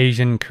a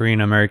Asian Korean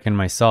American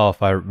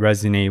myself, I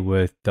resonate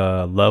with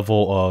the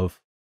level of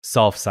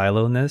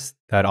self-siloedness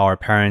that our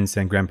parents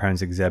and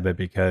grandparents exhibit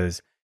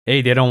because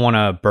they don't want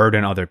to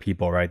burden other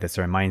people, right? That's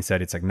their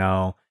mindset. It's like,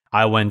 no,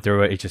 I went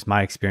through it. It's just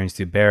my experience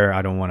to bear.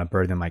 I don't want to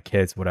burden my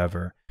kids,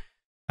 whatever.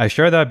 I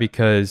share that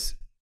because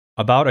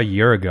about a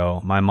year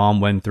ago, my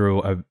mom went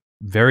through a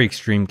very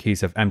extreme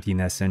case of empty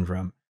nest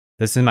syndrome.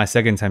 This is my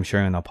second time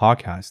sharing on the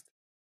podcast,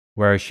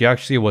 where she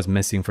actually was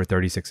missing for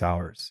 36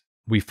 hours.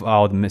 We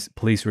filed a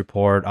police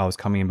report. I was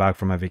coming back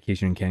from a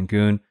vacation in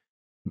Cancun.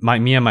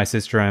 Me and my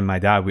sister and my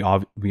dad,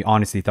 we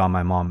honestly thought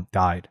my mom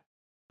died.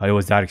 It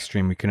was that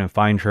extreme. We couldn't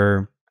find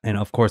her. And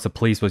of course, the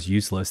police was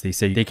useless. They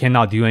say they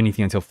cannot do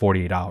anything until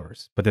 48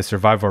 hours, but the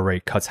survival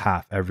rate cuts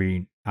half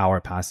every hour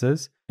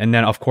passes. And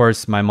then, of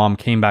course, my mom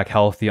came back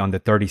healthy on the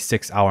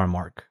 36-hour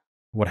mark.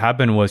 What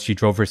happened was she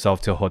drove herself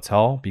to a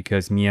hotel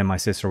because me and my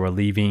sister were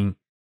leaving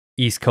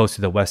East Coast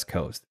to the West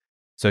Coast.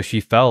 So she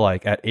felt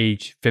like at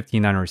age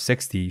 59 or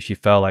 60, she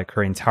felt like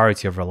her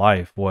entirety of her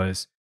life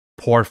was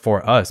poured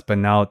for us, but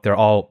now they're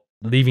all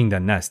leaving the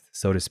nest,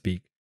 so to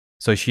speak.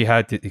 So she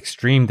had the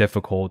extreme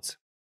difficult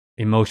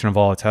emotional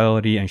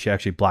volatility, and she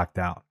actually blacked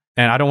out.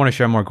 And I don't want to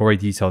share more gory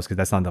details because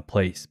that's not the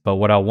place. But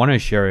what I want to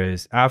share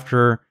is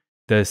after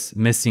this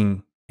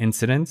missing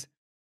incident,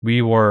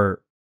 we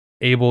were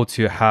able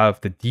to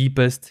have the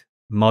deepest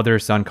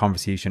mother-son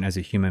conversation as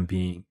a human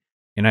being.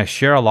 And I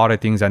share a lot of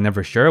things I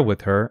never shared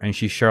with her, and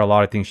she shared a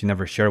lot of things she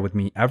never shared with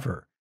me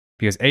ever.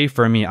 Because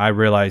for me, I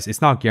realized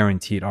it's not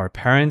guaranteed. Our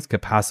parents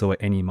could pass away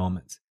at any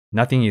moment.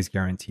 Nothing is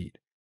guaranteed.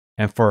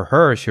 And for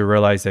her, she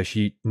realized that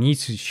she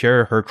needs to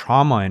share her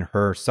trauma and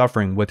her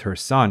suffering with her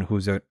son,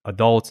 who's an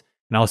adult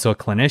and also a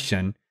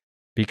clinician,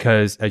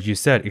 because as you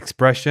said,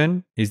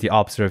 expression is the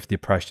opposite of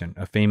depression,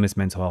 a famous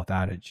mental health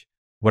adage.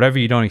 Whatever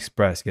you don't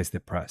express gets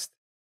depressed.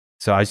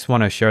 So I just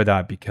want to share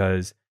that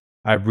because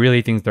I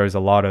really think there's a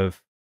lot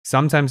of,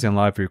 sometimes in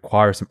life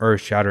requires some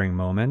earth-shattering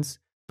moments,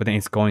 but then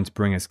it's going to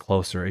bring us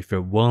closer if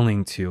you're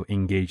willing to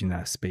engage in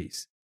that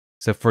space.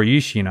 So for you,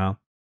 Sheena,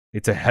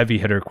 it's a heavy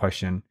hitter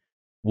question.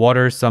 What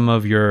are some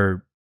of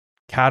your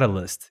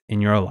catalysts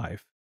in your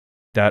life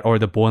or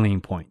the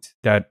boiling point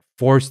that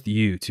forced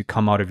you to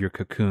come out of your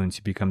cocoon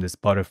to become this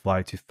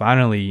butterfly to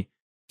finally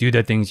do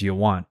the things you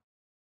want,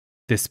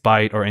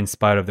 despite or in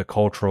spite of the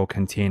cultural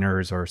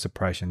containers or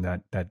suppression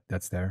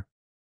that's there?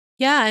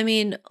 Yeah, I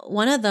mean,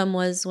 one of them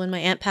was when my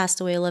aunt passed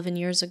away 11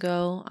 years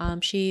ago.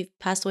 She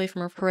passed away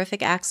from a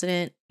horrific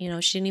accident. She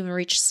didn't even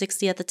reach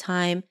 60 at the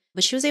time,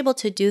 but she was able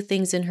to do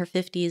things in her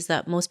 50s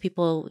that most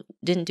people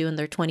didn't do in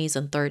their 20s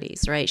and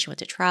 30s, right? She went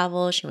to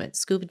travel, she went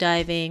scuba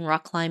diving,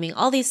 rock climbing,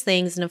 all these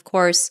things. And of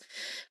course,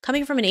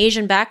 coming from an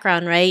Asian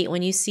background, right?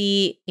 When you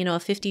see, a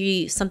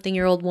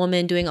 50-something-year-old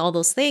woman doing all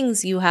those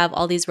things, you have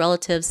all these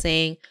relatives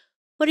saying,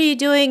 "What are you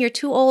doing? You're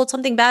too old.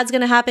 Something bad's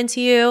going to happen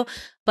to you."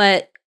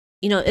 But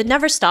it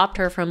never stopped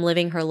her from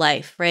living her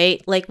life,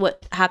 right? Like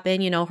what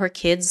happened, her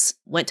kids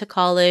went to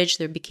college,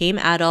 they became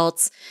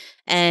adults.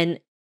 And,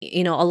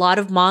 a lot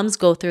of moms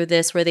go through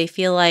this where they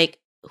feel like,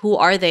 who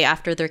are they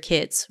after their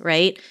kids,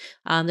 right?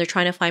 They're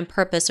trying to find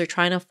purpose, they're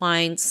trying to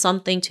find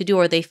something to do,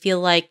 or they feel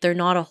like they're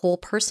not a whole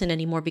person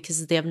anymore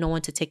because they have no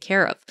one to take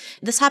care of.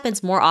 This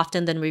happens more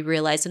often than we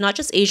realize, and not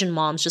just Asian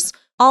moms, just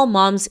all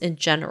moms in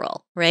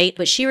general, right?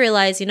 But she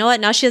realized, you know what,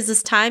 now she has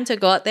this time to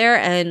go out there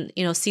and,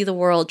 see the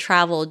world,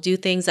 travel, do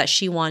things that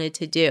she wanted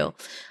to do.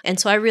 And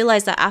so I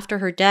realized that after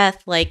her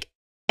death, like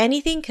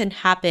anything can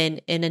happen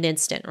in an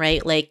instant,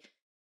 right? Like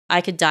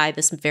I could die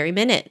this very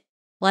minute.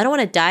 well, I don't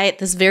want to die at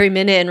this very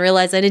minute and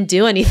realize I didn't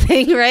do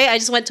anything, right? I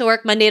just went to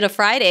work Monday to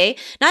Friday.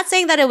 Not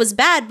saying that it was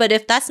bad, but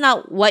if that's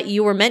not what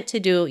you were meant to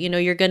do,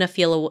 you're going to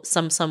feel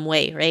some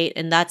way, right?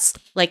 And that's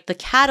like the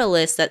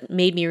catalyst that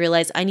made me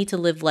realize I need to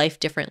live life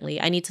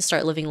differently. I need to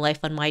start living life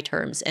on my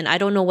terms. And I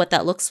don't know what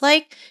that looks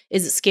like.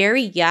 Is it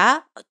scary? Yeah,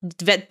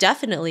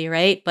 definitely,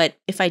 right? But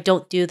if I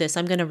don't do this,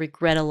 I'm going to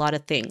regret a lot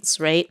of things,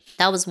 right?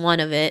 That was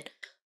one of it.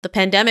 The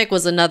pandemic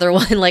was another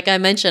one. Like I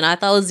mentioned, I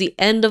thought it was the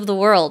end of the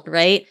world,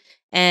 right?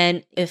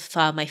 And if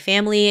my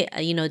family,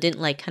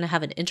 didn't like kind of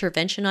have an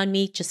intervention on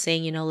me, just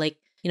saying,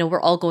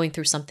 we're all going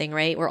through something,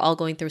 right? We're all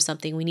going through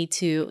something. We need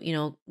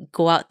to,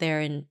 go out there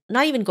and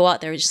not even go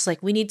out there. It's just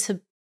like, we need to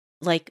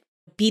like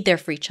be there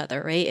for each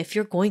other, right? If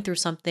you're going through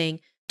something,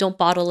 don't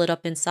bottle it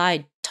up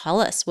inside. Tell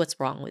us what's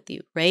wrong with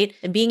you, right?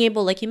 And being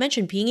able, like you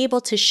mentioned, being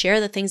able to share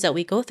the things that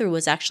we go through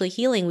was actually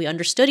healing. We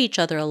understood each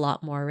other a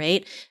lot more,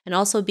 right? And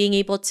also being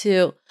able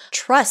to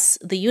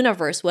trust the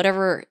universe,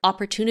 whatever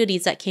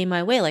opportunities that came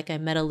my way. Like I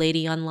met a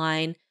lady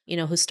online,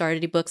 who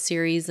started a book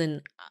series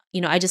and,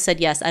 I just said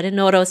yes. I didn't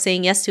know what I was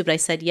saying yes to, but I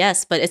said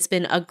yes. But it's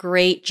been a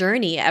great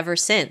journey ever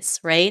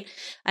since, right?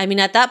 I mean,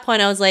 at that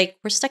point, I was like,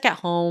 we're stuck at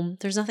home.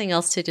 There's nothing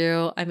else to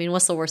do. I mean,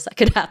 what's the worst that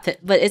could happen?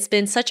 But it's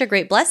been such a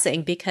great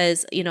blessing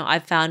because,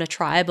 I've found a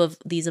tribe of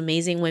these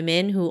amazing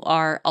women who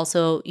are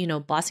also,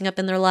 bossing up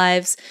in their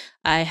lives.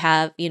 I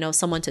have,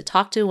 someone to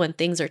talk to when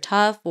things are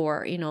tough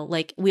or,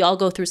 like we all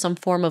go through some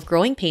form of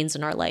growing pains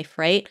in our life,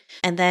 right?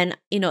 And then,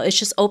 it's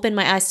just opened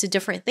my eyes to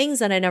different things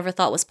that I never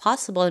thought was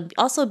possible. And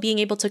also being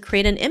able to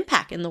create an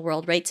impact in the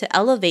world, right? To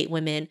elevate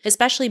women,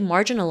 especially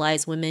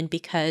marginalized women,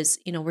 because,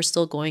 we're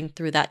still going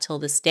through that till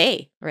this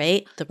day,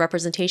 right? The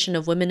representation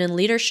of women in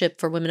leadership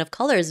for women of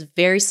color is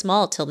very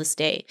small till this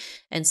day.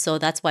 And so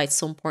that's why it's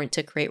so important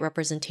to create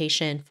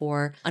representation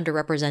for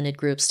underrepresented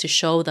groups to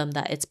show them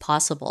that it's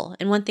possible.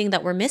 And one thing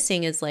that we're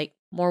missing is like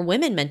more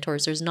women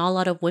mentors. There's not a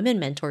lot of women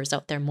mentors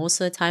out there. Most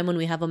of the time when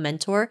we have a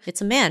mentor,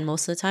 it's a man,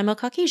 most of the time a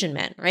Caucasian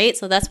man, right?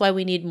 So that's why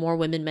we need more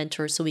women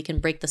mentors so we can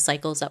break the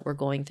cycles that we're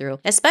going through,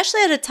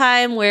 especially at a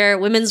time where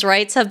women's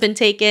rights have been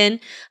taken.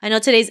 I know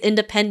today's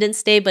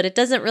Independence Day, but it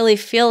doesn't really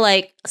feel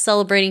like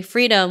celebrating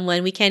freedom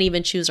when we can't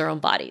even choose our own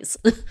bodies.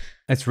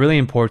 It's really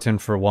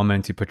important for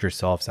women to put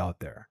yourselves out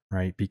there,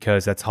 right?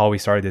 Because that's how we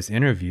started this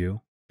interview.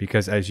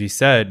 Because as you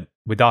said,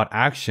 without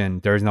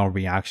action, there's no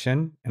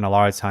reaction. And a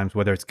lot of times,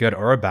 whether it's good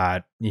or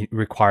bad, it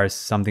requires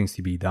some things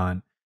to be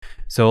done.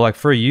 So like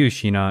for you,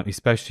 Sheena,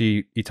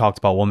 especially you talked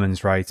about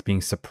women's rights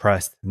being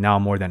suppressed now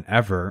more than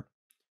ever.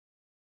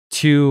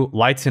 To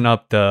lighten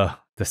up the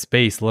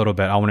space a little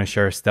bit, I want to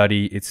share a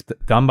study. It's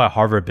done by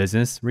Harvard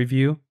Business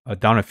Review,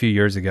 done a few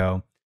years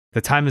ago. The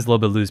time is a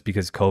little bit loose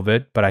because of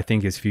COVID, but I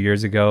think it's a few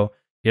years ago.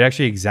 It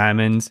actually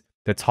examines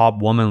the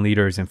top woman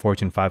leaders in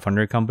Fortune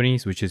 500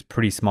 companies, which is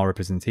pretty small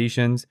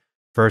representations,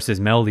 versus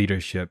male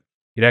leadership.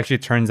 It actually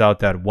turns out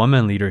that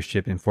woman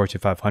leadership in Fortune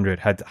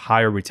 500 had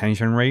higher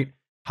retention rate,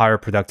 higher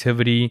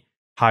productivity,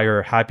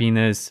 higher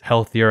happiness,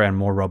 healthier and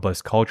more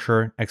robust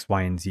culture, X,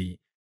 Y, and Z.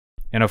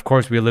 And of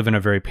course, we live in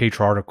a very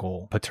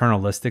patriarchal,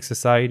 paternalistic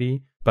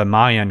society, but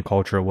Mayan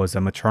culture was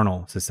a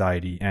maternal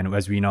society. And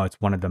as we know,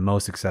 it's one of the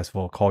most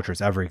successful cultures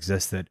ever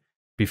existed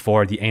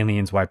before the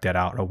aliens wiped that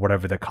out or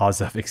whatever the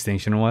cause of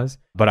extinction was.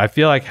 But I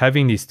feel like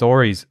having these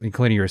stories,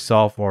 including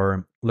yourself,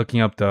 or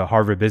looking up the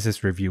Harvard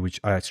Business Review, which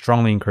I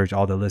strongly encourage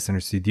all the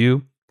listeners to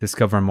do,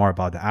 discover more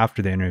about that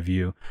after the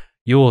interview,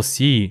 you will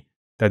see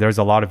that there's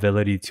a lot of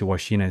validity to what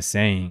Sheena is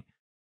saying.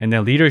 And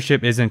that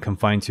leadership isn't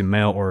confined to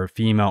male or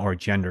female or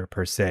gender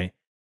per se,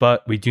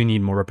 but we do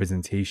need more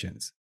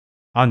representations.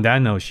 On that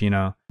note,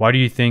 Sheena, why do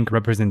you think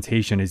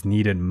representation is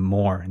needed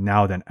more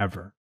now than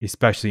ever,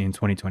 especially in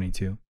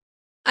 2022?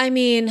 I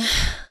mean,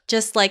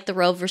 just like the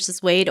Roe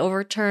versus Wade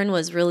overturn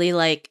was really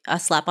like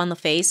a slap on the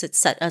face. It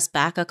set us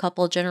back a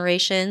couple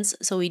generations.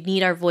 So we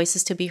need our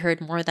voices to be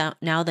heard more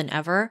now than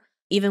ever.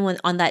 Even when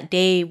on that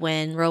day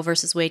when Roe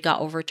versus Wade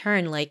got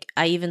overturned, like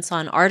I even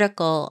saw an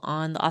article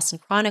on the Austin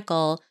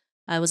Chronicle.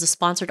 It was a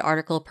sponsored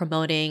article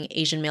promoting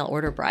Asian mail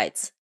order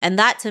brides. And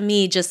that to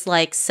me just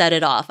like set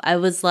it off. I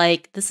was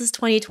like, this is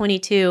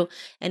 2022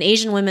 and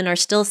Asian women are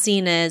still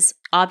seen as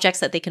objects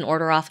that they can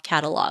order off a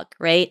catalog,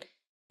 right?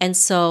 And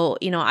so,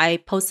 I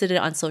posted it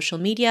on social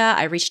media.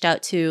 I reached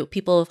out to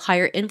people of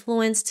higher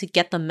influence to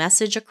get the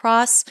message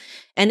across.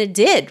 And it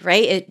did,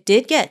 right? It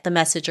did get the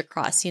message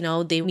across.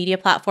 The media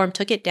platform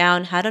took it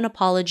down, had an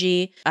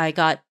apology. I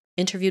got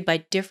interviewed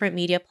by different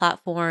media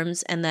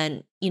platforms. And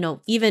then,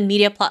 even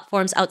media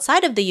platforms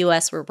outside of the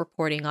US were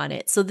reporting on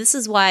it. So this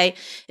is why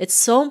it's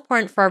so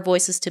important for our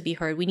voices to be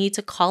heard. We need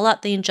to call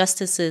out the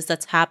injustices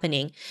that's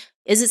happening.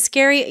 Is it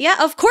scary?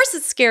 Yeah, of course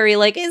it's scary.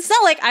 Like, it's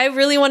not like I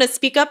really want to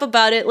speak up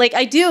about it. Like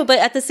I do, but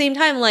at the same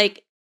time,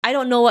 like, I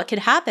don't know what could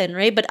happen,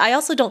 right? But I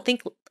also don't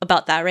think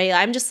about that, right?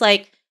 I'm just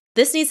like,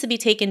 this needs to be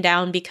taken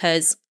down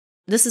because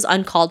This is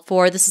uncalled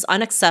for. This is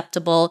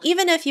unacceptable.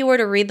 Even if you were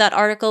to read that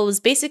article, it was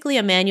basically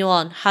a manual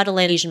on how to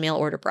land Asian mail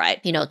order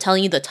bride,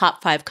 telling you the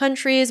top 5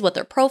 countries, what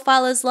their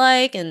profile is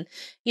like, and,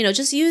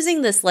 just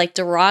using this like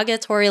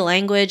derogatory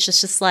language.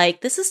 It's just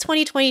like, this is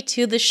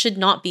 2022. This should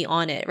not be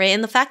on it, right?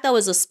 And the fact that it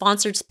was a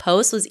sponsored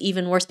post was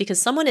even worse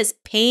because someone is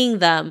paying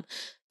them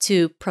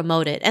to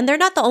promote it. And they're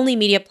not the only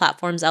media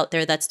platforms out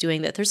there that's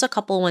doing that. There's a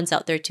couple ones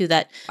out there too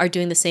that are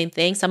doing the same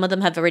thing. Some of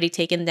them have already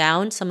taken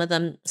down. Some of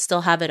them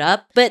still have it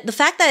up. But the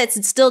fact that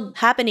it's still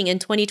happening in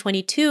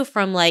 2022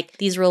 from like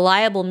these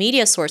reliable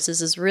media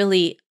sources is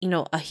really,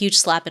 a huge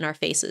slap in our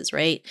faces,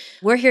 right?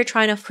 We're here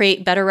trying to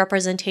create better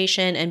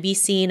representation and be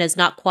seen as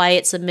not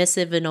quiet,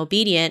 submissive, and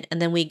obedient.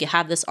 And then we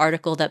have this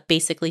article that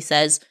basically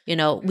says,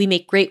 we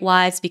make great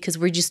wives because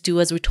we just do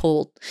as we're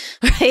told,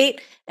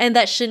 right? And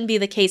that shouldn't be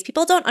the case.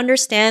 People don't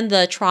understand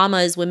the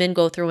traumas women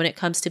go through when it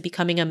comes to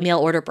becoming a mail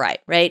order bride,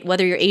 right?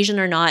 Whether you're Asian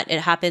or not,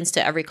 it happens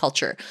to every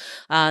culture.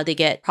 They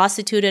get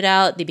prostituted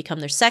out. They become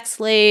their sex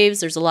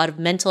slaves. There's a lot of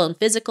mental and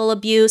physical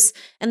abuse.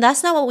 And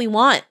that's not what we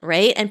want,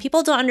 right? And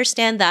people don't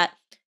understand that,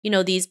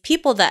 these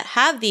people that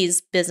have these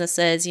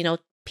businesses,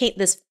 paint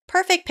this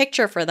perfect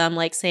picture for them,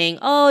 like saying,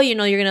 oh,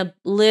 you're going to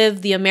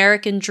live the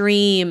American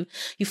dream.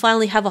 You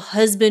finally have a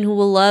husband who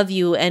will love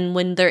you. And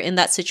when they're in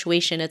that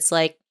situation, it's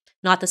like,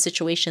 not the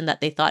situation that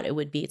they thought it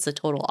would be. It's the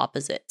total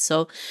opposite.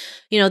 So,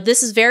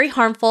 this is very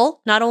harmful,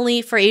 not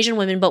only for Asian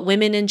women, but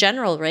women in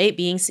general, right?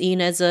 Being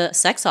seen as a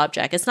sex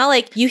object. It's not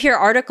like you hear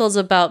articles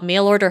about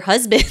mail order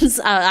husbands.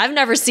 I've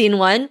never seen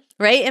one,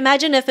 right?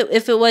 Imagine if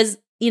it was,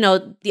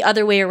 the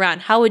other way around.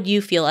 How would you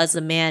feel as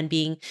a man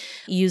being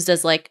used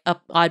as like an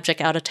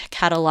object out of a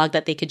catalog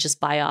that they could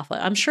just buy off of?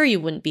 I'm sure you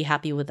wouldn't be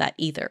happy with that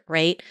either,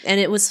 right? And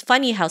it was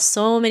funny how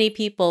so many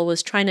people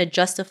was trying to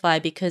justify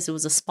because it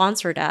was a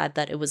sponsored ad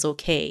that it was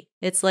okay.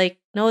 It's like,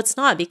 no, it's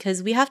not,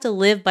 because we have to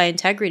live by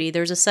integrity.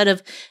 There's a set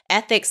of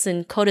ethics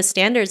and code of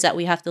standards that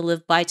we have to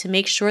live by to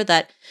make sure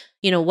that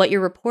what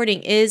you're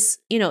reporting is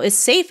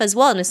safe as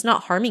well and it's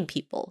not harming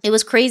people. It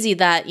was crazy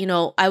that,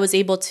 I was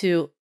able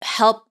to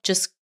help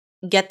just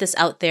get this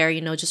out there,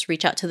 just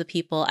reach out to the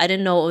people. I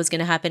didn't know what was going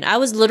to happen. I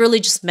was literally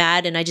just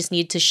mad and I just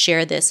needed to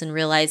share this and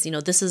realize,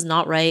 this is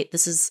not right.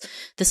 This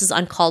is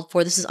uncalled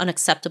for. This is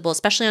unacceptable,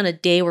 especially on a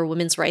day where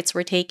women's rights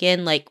were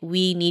taken. Like,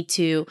 we need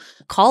to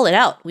call it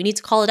out. We need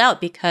to call it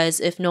out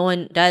because if no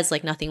one does,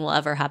 like, nothing will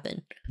ever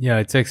happen. Yeah,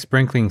 it's like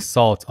sprinkling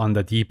salt on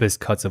the deepest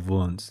cuts of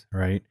wounds,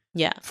 right?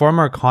 Yeah. For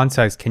more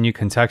context, can you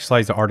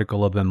contextualize the article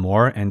a little bit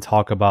more and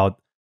talk about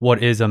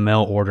what is a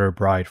mail order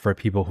bride for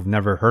people who've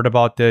never heard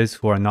about this,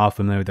 who are not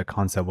familiar with the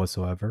concept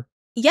whatsoever?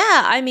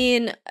 Yeah, I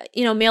mean,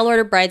 mail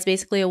order bride's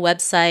basically a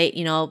website,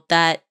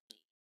 that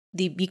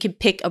you can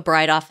pick a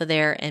bride off of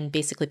there and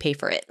basically pay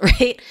for it,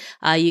 right?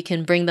 You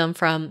can bring them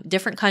from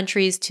different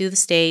countries to the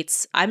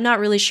States. I'm not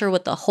really sure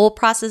what the whole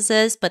process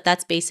is, but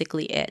that's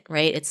basically it,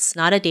 right? It's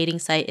not a dating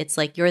site. It's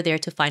like you're there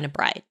to find a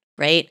bride.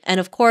 Right. And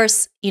of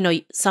course,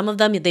 some of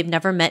them they've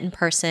never met in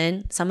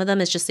person. Some of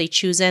them is just they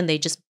choose in, they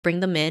just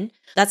bring them in.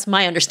 That's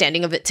my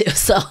understanding of it too.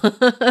 So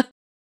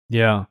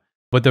yeah.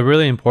 But the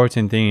really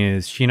important thing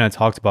is, Sheena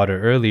talked about it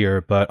earlier,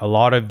 but a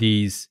lot of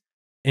these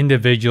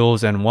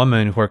individuals and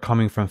women who are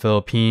coming from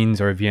Philippines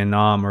or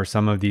Vietnam or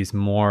some of these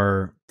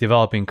more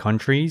developing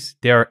countries,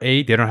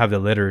 they don't have the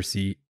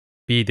literacy.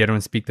 B, they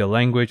don't speak the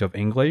language of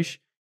English.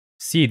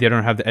 C, they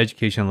don't have the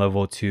education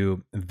level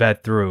to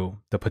vet through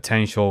the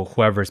potential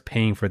whoever's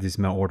paying for this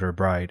mail order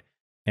bride.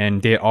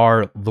 And they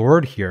are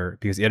lured here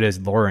because it is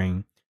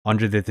luring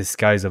under the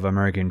disguise of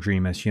American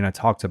Dream, as Sheena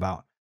talked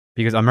about.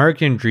 Because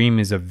American Dream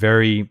is a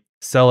very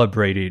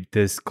celebrated,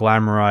 this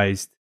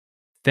glamorized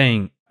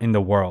thing in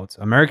the world.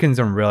 Americans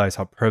don't realize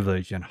how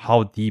privileged and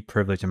how deep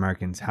privilege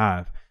Americans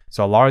have.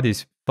 So a lot of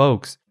these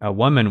folks,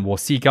 women, will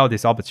seek out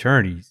these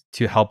opportunities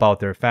to help out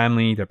their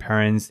family, their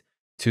parents,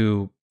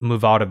 to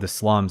move out of the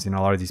slums in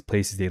a lot of these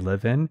places they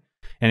live in.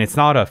 And it's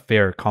not a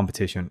fair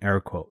competition,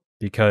 air quote,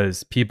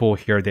 because people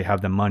here, they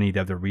have the money, they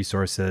have the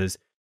resources,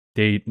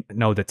 they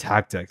know the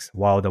tactics,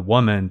 while the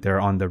women,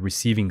 they're on the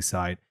receiving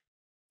side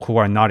who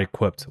are not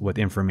equipped with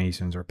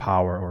information or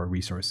power or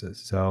resources.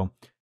 So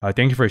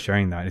thank you for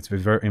sharing that. It's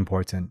very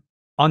important.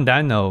 On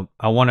that note,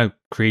 I want to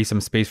create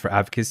some space for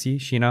advocacy,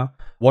 Sheena.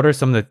 What are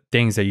some of the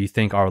things that you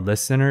think our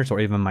listeners or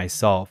even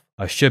myself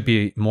should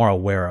be more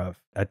aware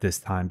of at this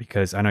time?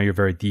 Because I know you're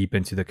very deep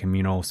into the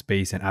communal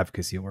space and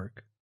advocacy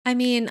work. I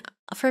mean,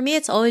 for me,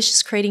 it's always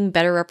just creating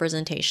better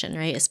representation,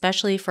 right?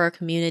 Especially for our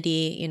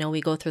community.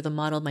 We go through the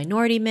model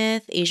minority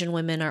myth. Asian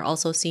women are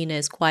also seen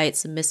as quiet,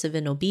 submissive,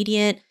 and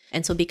obedient.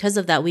 And so because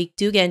of that, we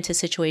do get into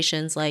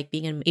situations like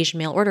being an Asian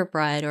mail order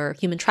bride or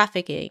human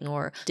trafficking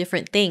or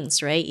different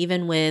things, right?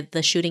 Even with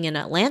the shooting in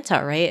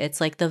Atlanta, right? It's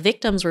like the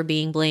victims were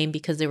being blamed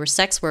because they were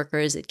sex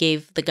workers. It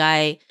gave the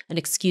guy an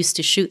excuse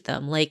to shoot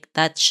them. Like,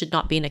 that should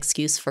not be an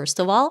excuse, first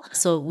of all.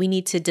 So we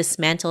need to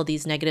dismantle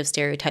these negative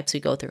stereotypes we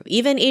go through.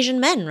 Even Asian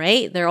men,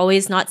 right? They're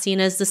always not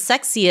seen as the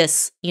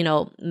sexiest,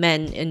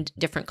 men in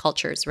different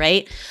cultures,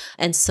 right?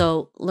 And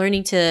so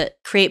learning to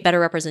create better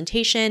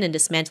representation and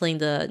dismantling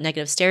the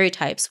negative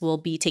stereotypes will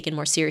be taken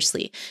more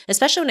seriously,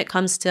 especially when it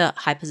comes to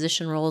high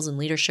position roles and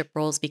leadership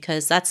roles,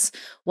 because that's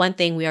one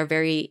thing we are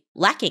very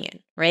lacking in,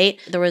 right?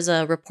 There was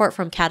a report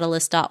from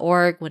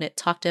catalyst.org when it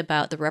talked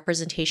about the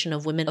representation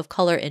of women of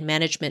color in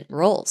management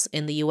roles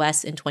in the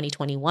US in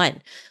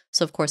 2021.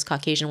 So, of course,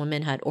 Caucasian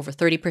women had over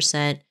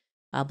 30%,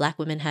 Black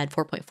women had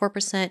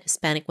 4.4%,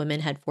 Hispanic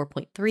women had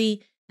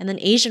 4.3%, and then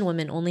Asian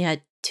women only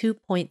had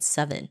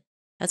 2.7%.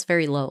 That's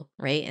very low,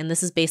 right? And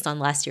this is based on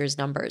last year's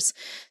numbers.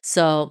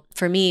 So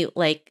for me,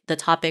 like the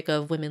topic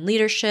of women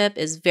leadership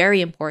is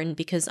very important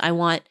because I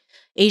want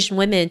Asian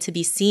women to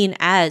be seen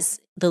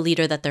as the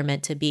leader that they're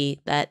meant to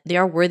be, that they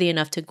are worthy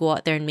enough to go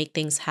out there and make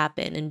things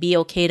happen and be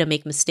okay to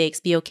make mistakes,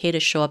 be okay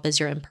to show up as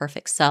your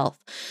imperfect self,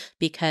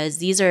 because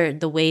these are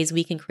the ways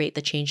we can create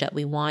the change that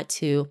we want,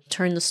 to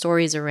turn the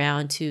stories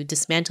around, to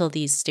dismantle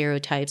these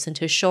stereotypes, and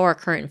to show our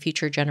current and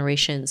future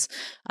generations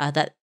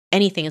that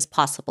anything is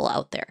possible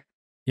out there.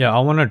 Yeah, I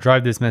want to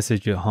drive this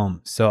message at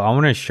home. So I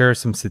want to share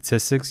some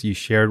statistics you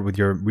shared with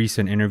your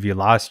recent interview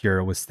last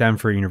year with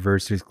Stanford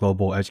University's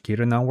Global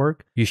Educator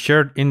Network. You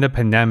shared in the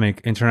pandemic,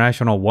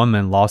 international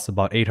women lost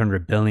about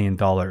 $800 billion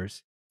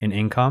in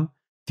income.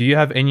 Do you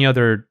have any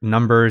other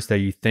numbers that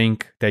you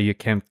think that you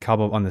can come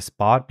up on the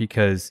spot?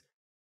 Because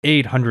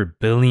 $800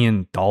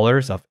 billion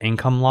of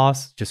income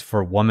loss just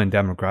for women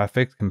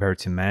demographics compared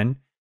to men,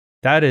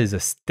 that is a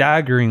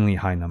staggeringly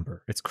high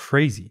number. It's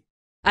crazy.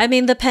 I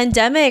mean, the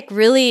pandemic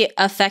really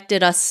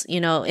affected us,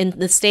 in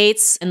the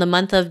States. In the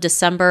month of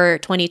December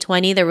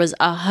 2020, there was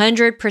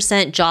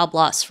 100% job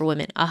loss for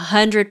women,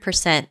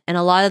 100%. And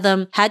a lot of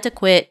them had to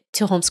quit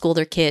to homeschool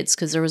their kids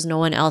because there was no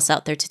one else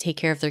out there to take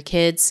care of their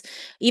kids.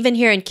 Even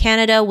here in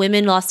Canada,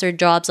 women lost their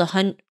jobs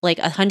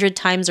 100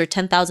 times or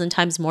 10,000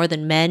 times more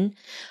than men.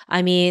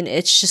 I mean,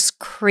 it's just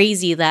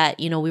crazy that,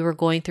 we were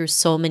going through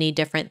so many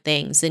different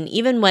things. And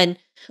even when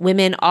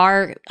women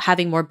are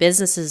having more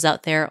businesses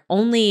out there,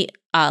 only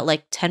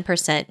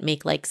 10%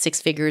 make like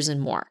six figures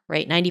and more,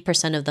 right?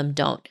 90% of them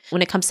don't.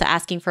 When it comes to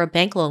asking for a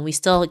bank loan, we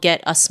still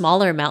get a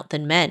smaller amount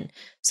than men.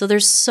 So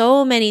there's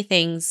so many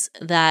things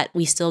that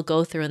we still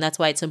go through. And that's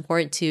why it's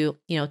important to,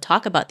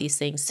 talk about these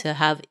things, to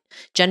have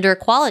gender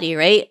equality,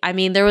 right? I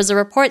mean, there was a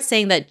report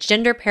saying that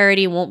gender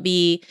parity won't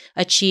be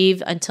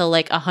achieved until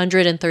like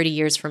 130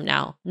 years from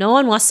now. No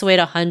one wants to wait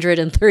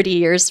 130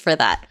 years for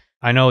that.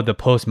 I know the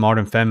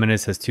postmodern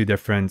feminist has two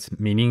different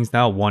meanings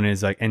now. One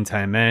is like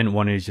anti-men,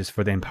 one is just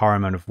for the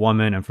empowerment of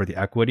women and for the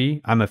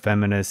equity. I'm a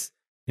feminist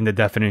in the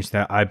definition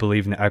that I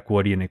believe in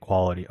equity and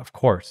equality, of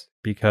course,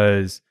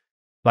 because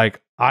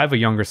like I have a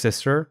younger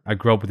sister. I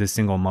grew up with a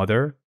single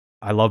mother.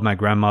 I love my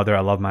grandmother.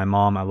 I love my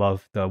mom. I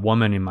love the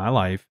woman in my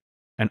life.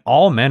 And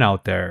all men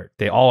out there,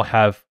 they all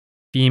have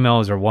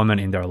females or women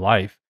in their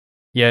life.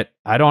 Yet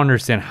I don't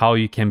understand how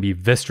you can be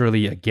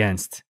viscerally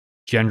against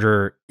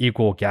gender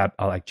equal gap,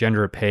 like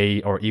gender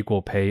pay or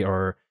equal pay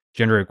or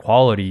gender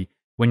equality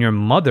when your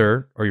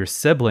mother or your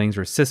siblings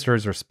or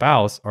sisters or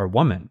spouse are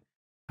women.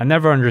 I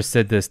never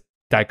understood this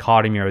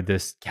dichotomy or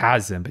this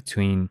chasm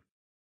between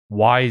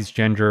why is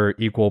gender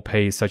equal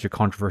pay such a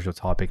controversial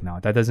topic now.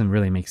 That doesn't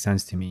really make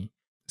sense to me.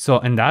 So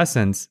in that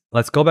sense,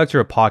 let's go back to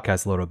your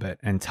podcast a little bit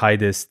and tie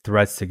these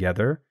threads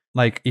together.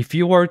 Like if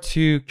you were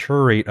to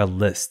curate a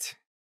list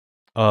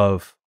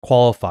of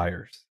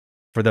qualifiers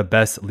for the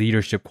best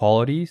leadership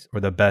qualities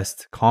or the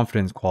best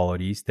confidence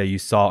qualities that you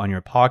saw on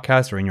your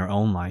podcast or in your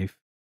own life,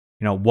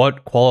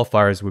 what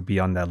qualifiers would be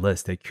on that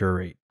list they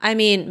curate? I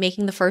mean,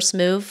 making the first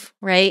move,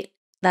 right?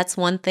 That's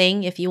one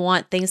thing. If you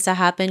want things to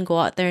happen, go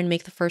out there and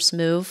make the first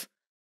move.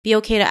 Be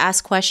okay to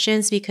ask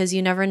questions because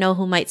you never know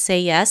who might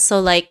say yes. So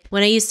like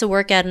when I used to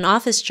work at an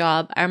office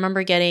job, I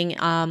remember getting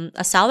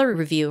a salary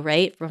review,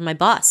 right, from my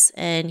boss.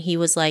 And he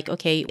was like,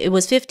 okay, it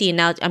was 50 and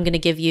now I'm going to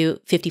give you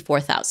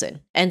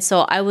 54,000. And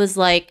so I was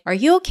like, are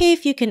you okay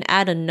if you can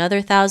add another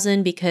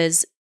 1,000?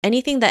 Because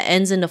anything that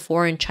ends in a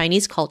 4 in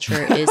Chinese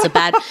culture is a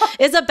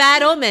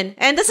bad omen.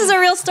 And this is a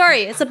real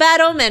story. It's a bad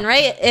omen,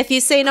 right? If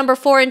you say number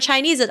 4 in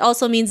Chinese, it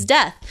also means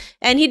death.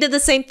 And he did the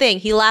same thing.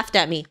 He laughed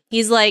at me.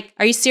 He's like,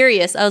 are you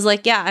serious? I was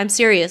like, yeah, I'm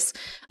serious.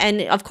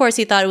 And of course,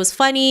 he thought it was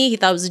funny. He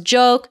thought it was a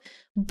joke.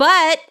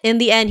 But in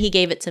the end, he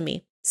gave it to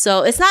me.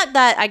 So it's not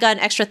that I got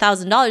an extra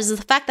 $1,000. It's the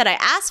fact that I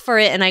asked for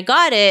it and I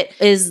got it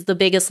is the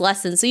biggest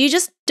lesson. So you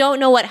just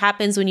don't know what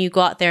happens when you go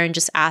out there and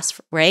just ask,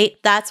 right?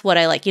 That's what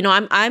I like.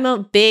 I'm a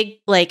big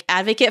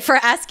advocate for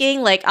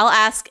asking. Like I'll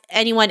ask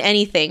anyone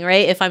anything,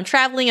 right? If I'm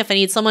traveling, if I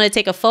need someone to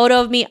take a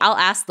photo of me, I'll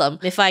ask them.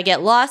 If I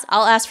get lost,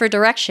 I'll ask for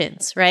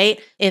directions, right?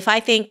 If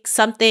I think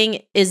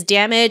something is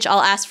damaged,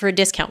 I'll ask for a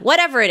discount.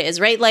 Whatever it is,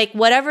 right? Like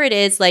whatever it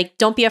is, like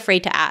don't be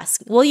afraid to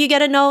ask. Will you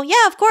get a no?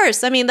 Yeah, of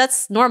course. I mean,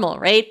 that's normal,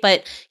 right?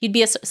 But you'd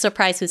be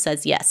surprised who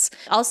says yes.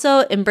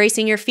 Also,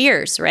 embracing your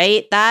fears,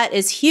 right? That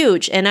is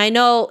huge. And I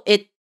know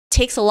it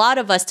takes a lot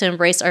of us to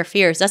embrace our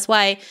fears. That's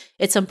why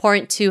it's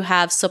important to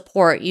have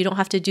support. You don't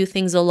have to do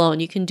things alone.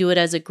 You can do it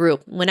as a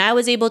group. When I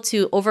was able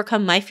to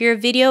overcome my fear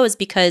of video is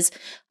because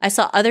I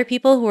saw other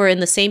people who were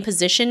in the same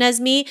position as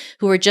me,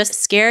 who were just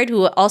scared,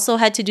 who also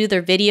had to do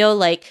their video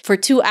like for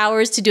 2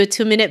 hours to do a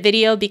 2-minute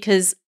video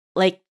because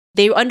like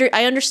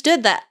I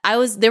understood that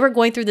they were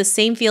going through the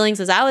same feelings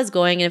as I was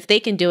going. And if they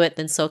can do it,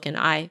 then so can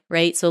I,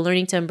 right? So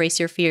learning to embrace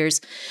your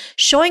fears,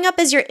 showing up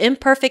as your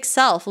imperfect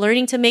self,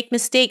 learning to make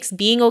mistakes,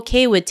 being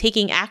okay with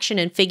taking action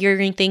and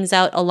figuring things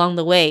out along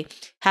the way.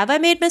 Have I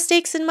made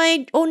mistakes in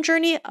my own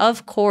journey?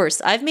 Of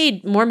course. I've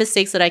made more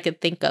mistakes than I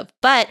could think of,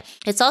 but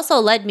it's also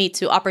led me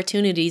to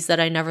opportunities that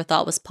I never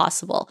thought was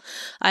possible.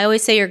 I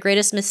always say your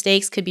greatest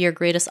mistakes could be your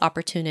greatest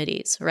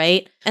opportunities,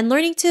 right? And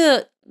learning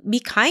to be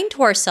kind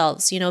to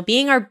ourselves,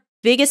 being our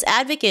biggest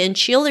advocate and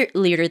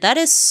cheerleader, that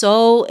is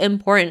so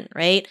important,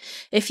 right?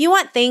 If you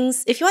want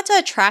to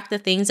attract the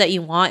things that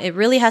you want, it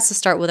really has to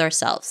start with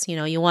ourselves.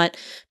 You want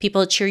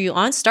people to cheer you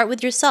on, start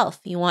with yourself.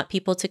 You want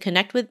people to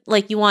connect with,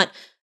 you want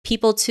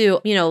people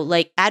to,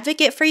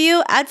 advocate for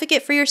you,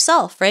 advocate for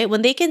yourself, right?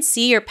 When they can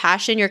see your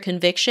passion, your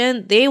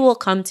conviction, they will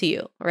come to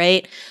you,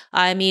 right?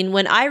 I mean,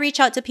 when I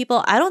reach out to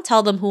people, I don't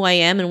tell them who I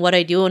am and what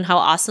I do and how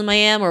awesome I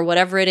am or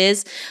whatever it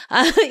is.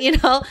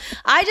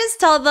 I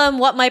just tell them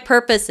what my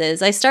purpose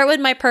is. I start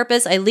with my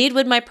purpose, I lead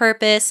with my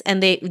purpose,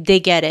 and they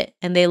get it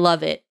and they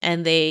love it.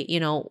 And they,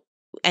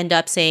 end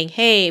up saying,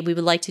 hey, we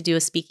would like to do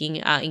a speaking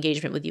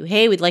engagement with you.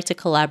 Hey, we'd like to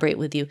collaborate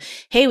with you.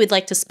 Hey, we'd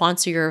like to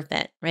sponsor your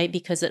event, right?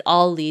 Because it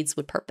all leads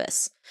with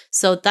purpose.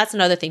 So that's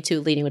another thing too,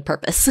 leading with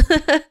purpose.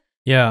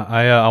 Yeah,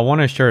 I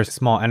want to share a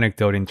small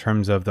anecdote in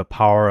terms of the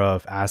power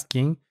of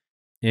asking.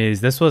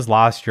 This was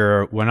last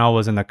year when I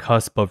was on the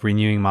cusp of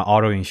renewing my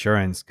auto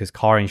insurance, because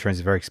car insurance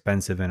is very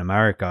expensive in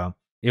America.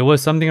 It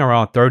was something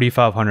around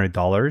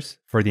 $3,500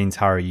 for the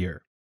entire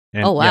year.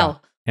 And, oh, wow. Yeah,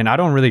 and I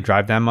don't really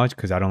drive that much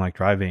because I don't like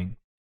driving.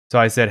 So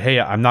I said, hey,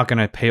 I'm not going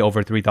to pay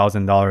over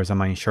 $3,000 on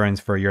my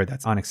insurance for a year.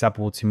 That's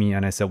unacceptable to me.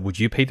 And I said, would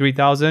you pay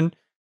 $3,000? And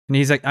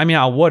he's like, I mean,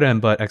 I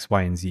wouldn't, but X,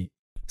 Y, and Z.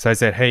 So I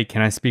said, hey,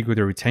 can I speak with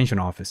a retention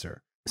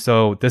officer?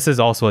 So this is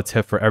also a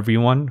tip for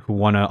everyone who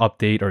want to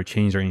update or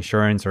change their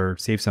insurance or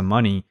save some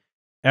money.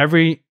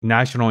 Every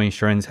national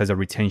insurance has a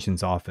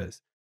retentions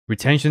office.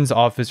 Retentions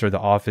office are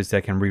the office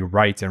that can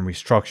rewrite and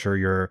restructure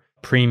your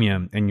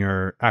premium and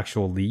your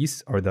actual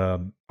lease or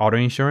the auto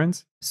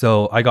insurance.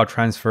 So I got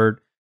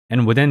transferred.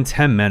 And within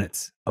 10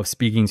 minutes of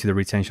speaking to the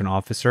retention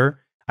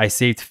officer, I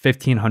saved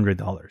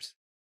 $1,500.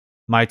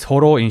 My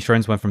total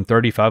insurance went from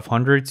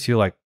 $3,500 to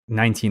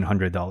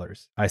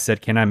 $1,900. I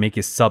said, can I make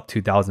it sub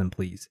 $2,000,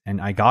 please? And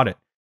I got it.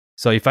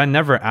 So if I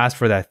never asked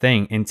for that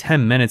thing, in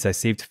 10 minutes, I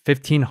saved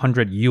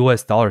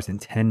 $1,500 in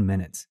 10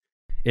 minutes.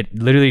 It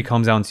literally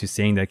comes down to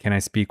saying that, can I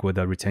speak with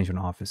a retention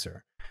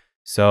officer?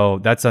 So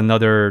that's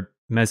another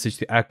message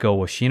to echo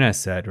what Sheena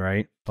said,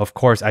 right? Of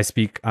course,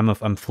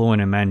 I'm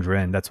fluent in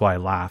Mandarin. That's why I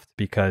laughed,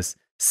 because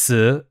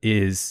死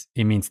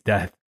it means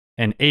death.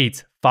 And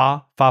 8,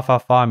 fa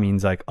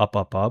means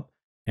up.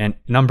 And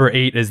number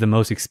 8 is the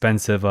most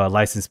expensive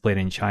license plate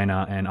in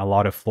China. And a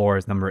lot of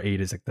floors, number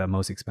 8 is the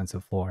most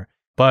expensive floor.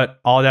 But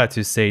all that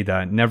to say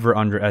that never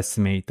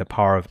underestimate the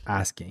power of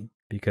asking,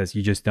 because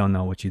you just don't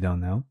know what you don't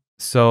know.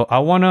 So I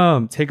want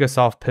to take a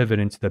soft pivot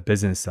into the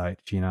business side,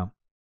 Sheena.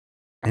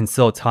 And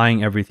still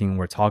tying everything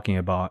we're talking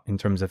about in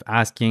terms of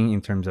asking, in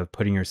terms of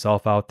putting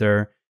yourself out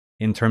there,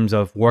 in terms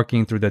of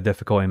working through the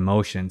difficult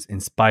emotions in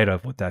spite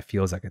of what that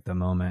feels like at the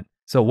moment.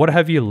 So what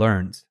have you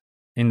learned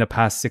in the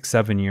past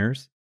 6-7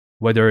 years?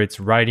 Whether it's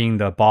writing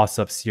the Boss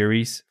Up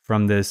series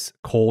from this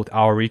cold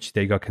outreach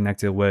they got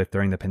connected with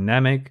during the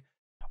pandemic,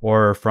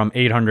 or from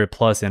 800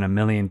 plus and 1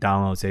 million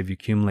downloads they've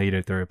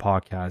accumulated through your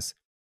podcast.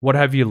 What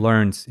have you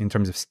learned in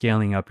terms of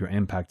scaling up your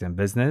impact in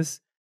business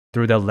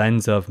through the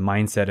lens of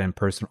mindset and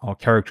personal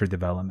character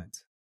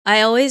development?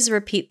 I always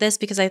repeat this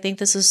because I think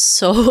this is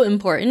so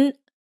important.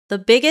 The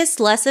biggest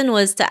lesson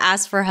was to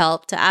ask for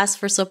help, to ask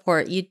for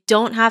support. You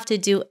don't have to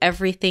do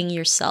everything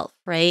yourself,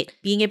 right?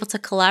 Being able to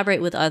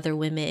collaborate with other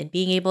women,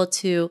 being able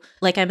to,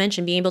 like I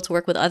mentioned, being able to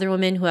work with other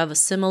women who have a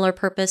similar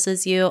purpose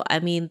as you. I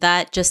mean,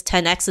 that just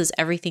 10x's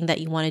everything that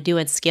you want to do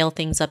and scale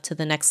things up to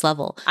the next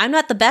level. I'm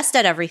not the best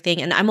at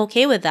everything, and I'm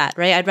okay with that,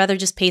 right? I'd rather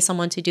just pay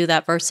someone to do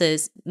that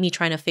versus me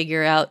trying to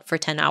figure out for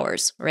 10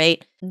 hours,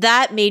 right?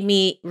 That made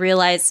me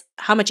realize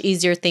how much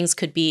easier things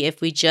could be if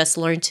we just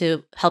learn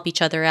to help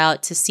each other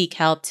out, to seek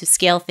help, to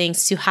scale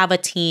things, to have a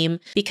team.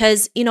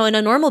 Because, in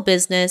a normal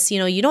business,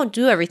 you don't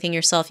do everything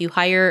yourself. You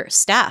hire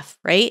staff,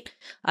 right?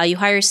 You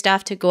hire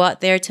staff to go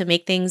out there to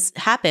make things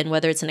happen,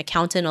 whether it's an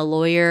accountant, a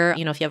lawyer,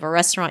 if you have a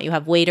restaurant, you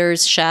have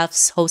waiters,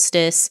 chefs,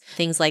 hostess,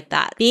 things like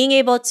that. Being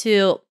able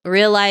to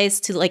realize,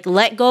 to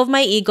let go of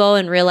my ego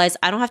and realize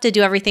I don't have to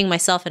do everything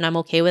myself and I'm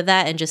okay with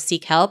that and just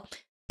seek help.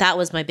 That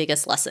was my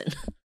biggest lesson.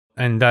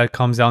 And that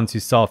comes down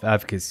to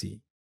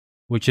self-efficacy,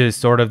 which is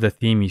sort of the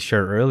theme you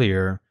shared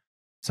earlier.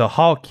 So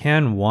how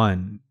can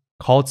one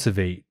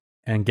cultivate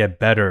and get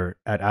better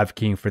at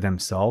advocating for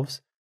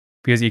themselves?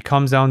 Because it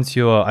comes down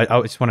to,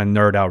 I just want to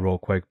nerd out real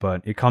quick,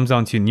 but it comes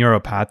down to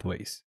neural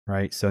pathways,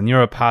 right? So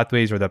neural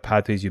pathways are the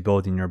pathways you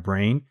build in your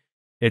brain.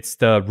 It's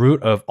the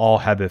root of all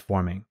habit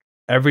forming.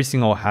 Every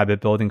single habit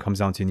building comes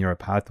down to neural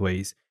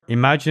pathways.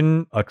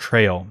 Imagine a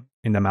trail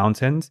in the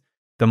mountains.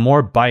 The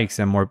more bikes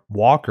and more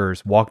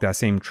walkers walk that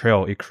same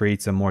trail, it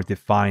creates a more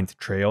defined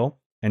trail.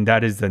 And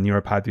that is the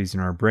neural pathways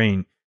in our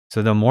brain.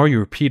 So the more you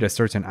repeat a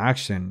certain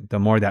action, the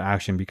more that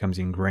action becomes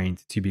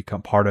ingrained to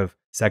become part of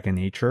second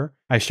nature.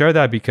 I share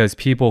that because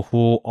people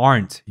who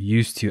aren't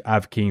used to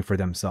advocating for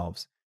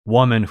themselves,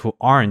 women who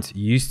aren't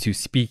used to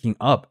speaking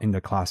up in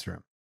the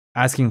classroom,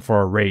 asking for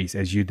a raise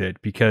as you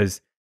did,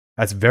 because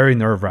that's very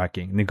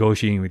nerve-wracking,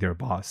 negotiating with your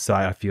boss. So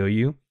I feel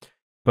you.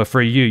 But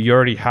for you, you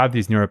already have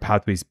these neural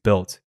pathways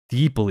built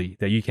deeply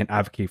that you can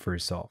advocate for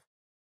yourself.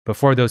 But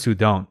for those who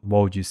don't,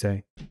 what would you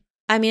say?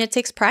 I mean, it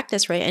takes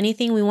practice, right?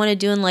 Anything we want to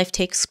do in life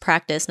takes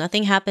practice.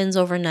 Nothing happens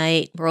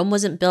overnight. Rome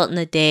wasn't built in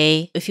a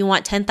day. If you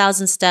want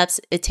 10,000 steps,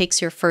 it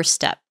takes your first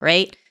step,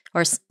 right?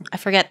 Or I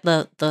forget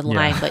the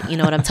line, but you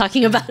know what I'm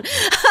talking about.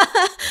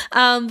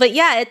 But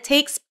yeah, it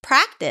takes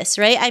practice,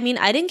 right? I mean,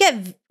 I didn't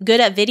get good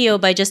at video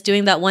by just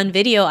doing that one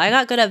video. I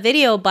got good at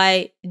video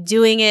by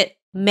doing it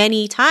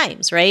many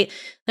times, right?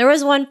 There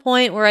was one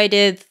point where I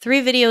did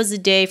 3 videos a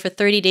day for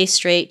 30 days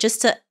straight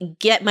just to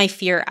get my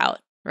fear out.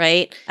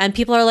 Right? And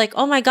people are like,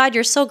 oh my God,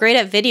 you're so great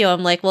at video.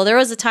 I'm like, well, there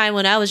was a time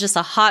when I was just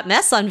a hot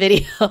mess on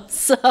video.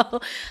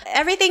 So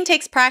everything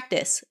takes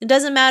practice. It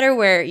doesn't matter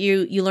where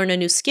you learn a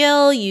new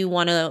skill, you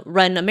want to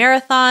run a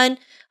marathon.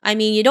 I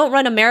mean, you don't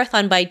run a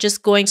marathon by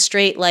just going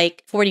straight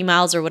like 40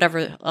 miles or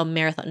whatever a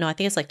marathon. No, I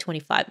think it's like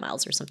 25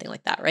 miles or something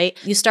like that, right?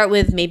 You start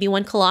with maybe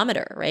 1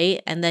 kilometer,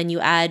 right? And then you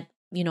add,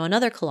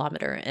 another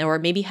kilometer or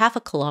maybe half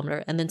a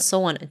kilometer and then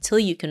so on until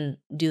you can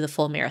do the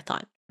full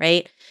marathon,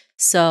 right?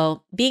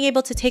 So being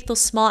able to take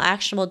those small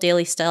actionable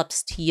daily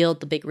steps to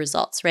yield the big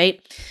results, right?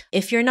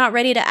 If you're not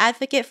ready to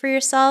advocate for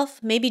yourself,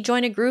 maybe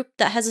join a group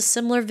that has a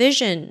similar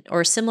vision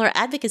or similar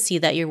advocacy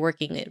that you're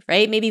working with,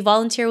 right? Maybe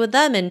volunteer with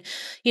them and,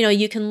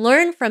 you can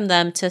learn from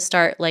them to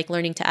start like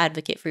learning to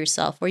advocate for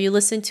yourself. Or you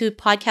listen to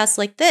podcasts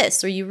like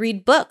this, or you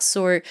read books,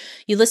 or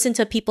you listen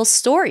to people's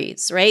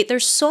stories, right?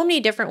 There's so many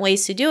different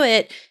ways to do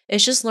it.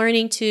 It's just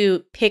learning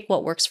to pick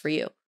what works for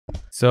you.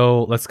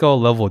 So let's go a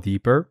level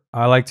deeper.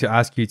 I like to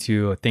ask you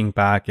to think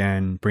back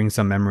and bring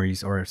some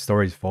memories or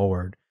stories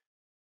forward.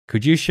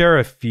 Could you share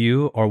a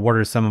few, or what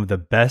are some of the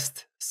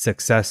best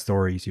success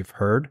stories you've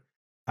heard,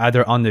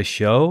 either on the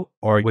show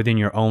or within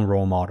your own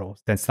role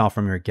models? That's not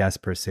from your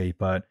guest per se,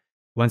 but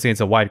once again,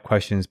 it's a wide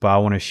question, but I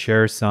want to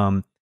share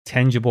some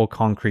tangible,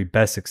 concrete,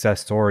 best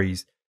success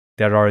stories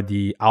that are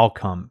the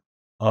outcome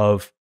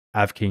of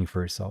advocating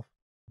for yourself.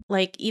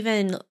 Like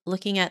even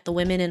looking at the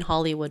women in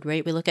Hollywood,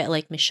 right? We look at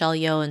like Michelle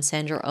Yeoh and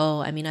Sandra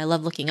Oh. I mean, I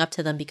love looking up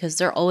to them because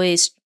they're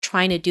always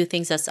trying to do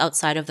things that's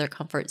outside of their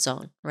comfort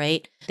zone,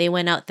 right? They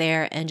went out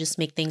there and just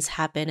make things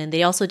happen. And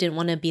they also didn't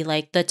want to be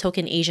like the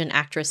token Asian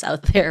actress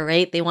out there,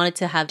 right? They wanted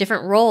to have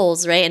different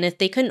roles, right? And if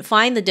they couldn't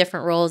find the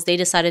different roles, they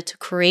decided to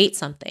create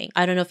something.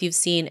 I don't know if you've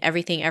seen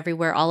Everything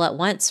Everywhere All at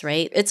Once,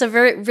 right? It's a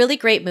really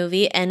great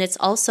movie. And it's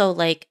also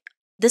like,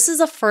 this is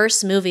the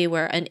first movie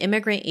where an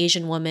immigrant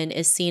Asian woman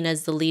is seen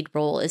as the lead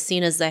role, is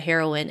seen as the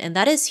heroine. And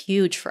that is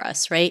huge for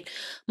us, right?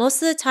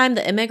 Most of the time,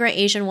 the immigrant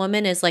Asian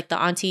woman is like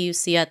the auntie you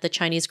see at the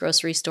Chinese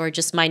grocery store,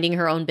 just minding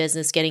her own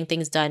business, getting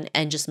things done,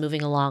 and just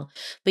moving along.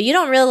 But you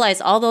don't realize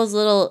all those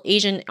little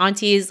Asian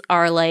aunties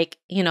are like,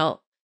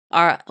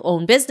 our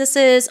own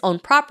businesses, own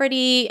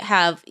property,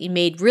 have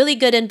made really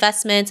good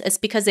investments. It's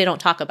because they don't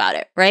talk about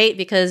it, right?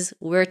 Because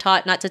we're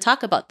taught not to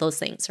talk about those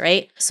things,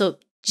 right? So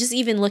just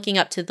even looking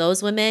up to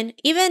those women,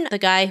 even the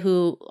guy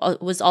who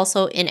was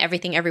also in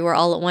Everything Everywhere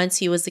All at Once,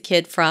 he was the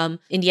kid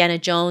from Indiana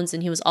Jones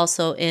and he was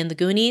also in The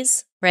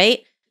Goonies,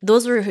 right?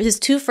 Those were his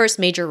 2 first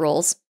major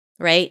roles,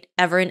 right,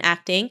 ever in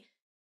acting.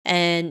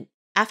 And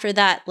after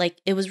that, like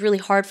it was really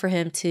hard for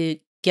him to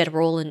get a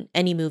role in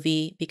any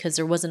movie because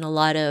there wasn't a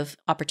lot of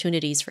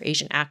opportunities for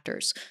Asian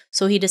actors.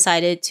 So he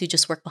decided to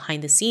just work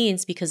behind the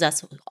scenes because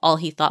that's all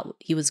he thought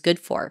he was good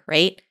for,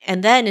 right?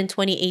 And then in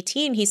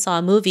 2018, he saw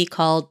a movie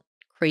called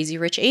Crazy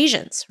Rich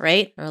Asians,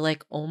 right? Or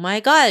like, oh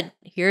my God,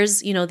 here's,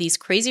 these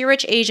crazy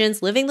rich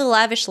Asians living the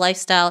lavish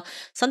lifestyle,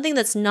 something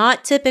that's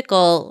not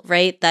typical,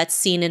 right? That's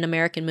seen in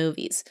American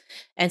movies.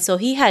 And so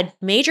he had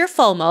major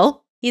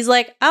FOMO. He's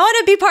like, I want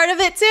to be part of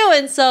it too.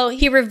 And so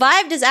he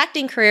revived his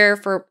acting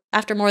career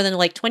after more than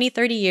like 20,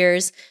 30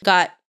 years,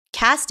 got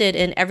casted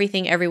in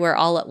Everything Everywhere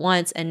All at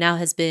Once, and now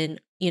has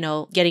been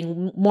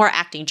getting more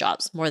acting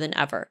jobs more than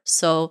ever.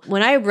 So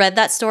when I read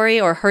that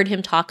story or heard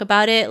him talk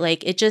about it,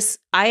 like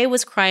I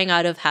was crying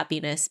out of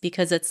happiness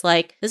because it's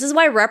like, this is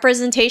why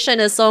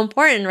representation is so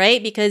important,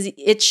 right? Because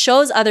it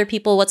shows other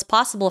people what's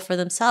possible for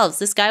themselves.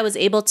 This guy was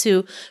able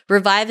to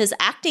revive his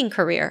acting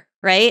career,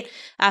 right?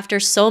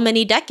 After so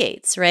many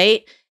decades,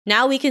 right?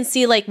 Now we can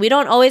see like, we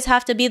don't always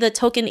have to be the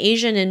token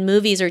Asian in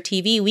movies or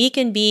TV. We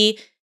can be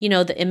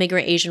the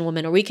immigrant Asian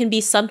woman, or we can be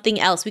something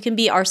else. We can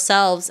be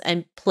ourselves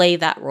and play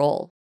that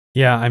role.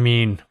 Yeah, I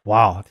mean,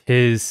 wow.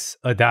 His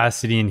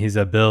audacity and his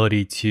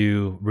ability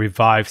to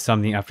revive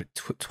something after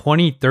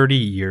 20, 30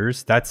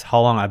 years. That's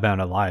how long I've been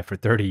alive, for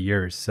 30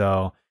 years.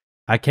 So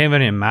I can't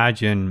even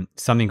imagine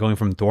something going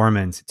from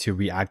dormant to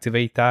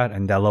reactivate that,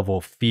 and that level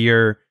of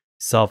fear,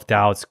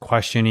 self-doubts,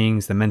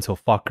 questionings, the mental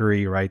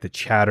fuckery, right? The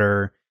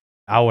chatter.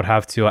 I would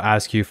have to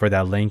ask you for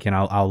that link, and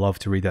I'll love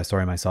to read that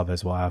story myself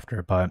as well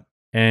after. But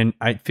And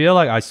I feel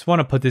like I just want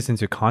to put this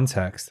into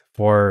context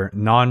for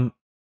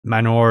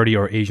non-minority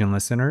or Asian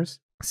listeners,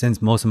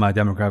 since most of my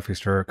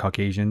demographics are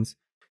Caucasians.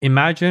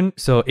 Imagine,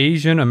 so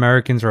Asian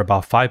Americans are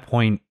about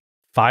 5.5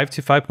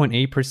 to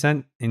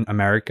 5.8% in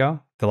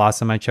America. The last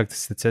time I checked the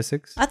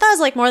statistics. I thought it was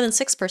like more than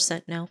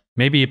 6% now.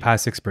 Maybe it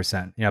passed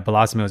 6%. Yeah, but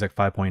last time it was like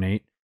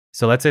 5.8.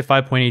 So let's say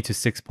 5.8 to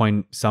 6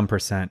 point some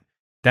percent.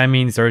 That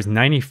means there's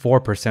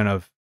 94%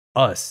 of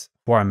us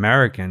who are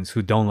Americans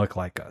who don't look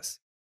like us.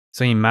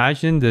 So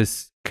imagine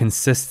this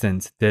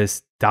consistent,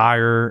 this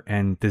dire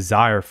and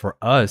desire for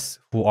us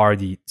who are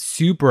the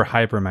super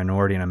hyper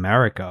minority in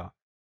America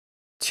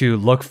to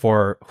look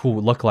for who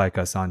look like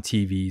us on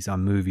TVs,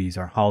 on movies,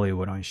 or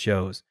Hollywood, on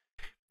shows.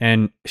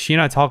 And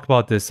Sheena talked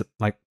about this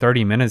like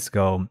 30 minutes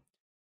ago.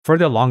 For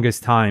the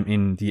longest time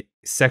in the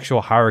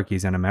sexual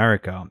hierarchies in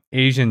America,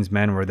 Asians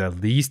men were the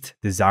least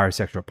desired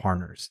sexual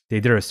partners. They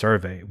did a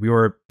survey. We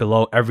were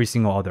below every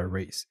single other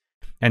race.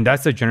 And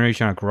that's the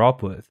generation I grew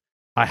up with.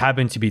 I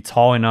happen to be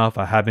tall enough.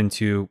 I happen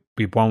to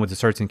be born with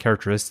certain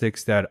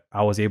characteristics that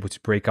I was able to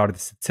break out of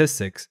the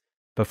statistics.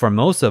 But for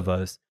most of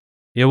us,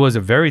 it was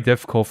very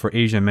difficult for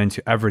Asian men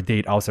to ever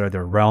date outside of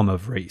their realm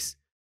of race.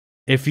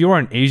 If you were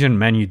an Asian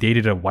man, you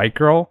dated a white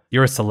girl,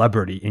 you're a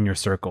celebrity in your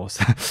circles.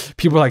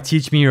 People are like,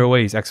 teach me your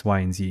ways, X, Y,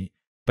 and Z.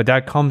 But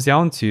that comes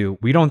down to,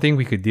 we don't think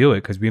we could do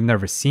it because we've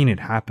never seen it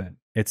happen.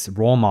 It's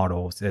role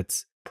models,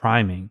 it's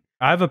priming.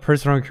 I have a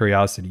personal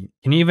curiosity.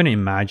 Can you even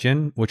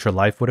imagine what your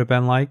life would have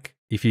been like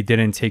if you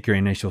didn't take your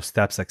initial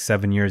steps like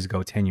 7 years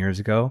ago, 10 years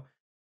ago?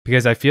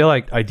 Because I feel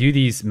like I do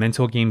these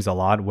mental games a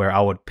lot where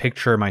I would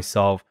picture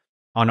myself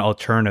on an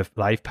alternative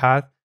life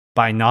path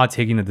by not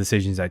taking the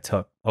decisions I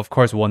took. Of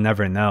course, we'll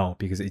never know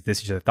because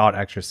this is a thought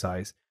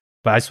exercise.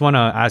 But I just want to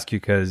ask you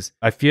because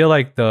I feel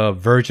like the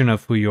version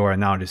of who you are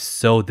now is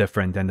so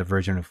different than the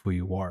version of who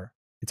you were.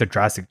 It's a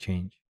drastic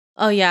change.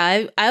 Oh,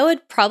 yeah. I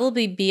would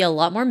probably be a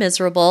lot more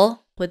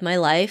miserable with my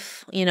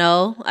life.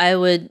 I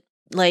would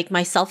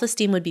my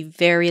self-esteem would be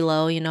very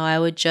low. I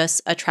would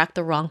just attract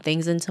the wrong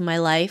things into my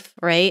life,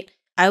 right?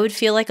 I would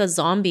feel like a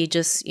zombie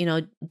just,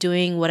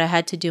 doing what I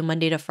had to do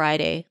Monday to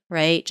Friday,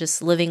 right?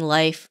 Just living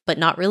life, but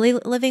not really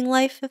living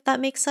life, if that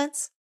makes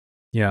sense.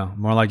 Yeah,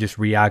 more like just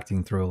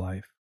reacting through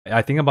life.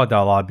 I think about that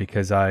a lot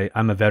because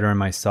I'm a veteran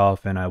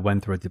myself and I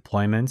went through a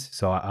deployment.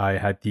 So I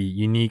had the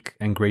unique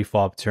and grateful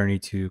opportunity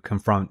to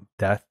confront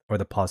death or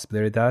the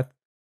possibility of death.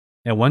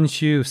 And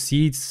once you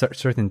see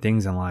certain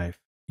things in life,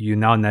 you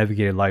now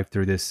navigate life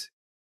through this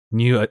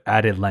new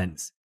added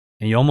lens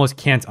and you almost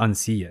can't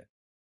unsee it,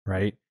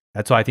 right?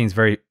 That's why I think it's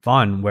very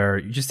fun where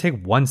you just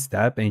take one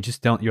step and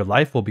your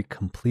life will be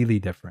completely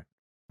different.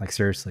 Like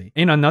seriously.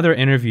 In another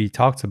interview, you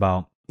talked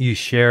about, you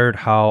shared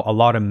how a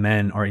lot of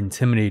men are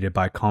intimidated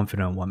by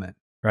confident women,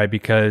 right?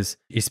 Because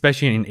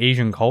especially in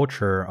Asian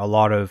culture, a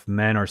lot of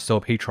men are so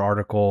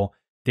patriarchal.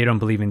 They don't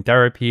believe in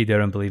therapy. They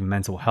don't believe in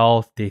mental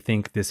health. They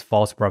think this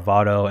false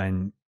bravado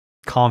and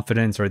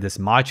confidence or this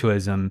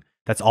machoism,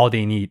 that's all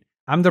they need.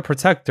 I'm the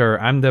protector.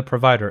 I'm the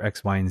provider,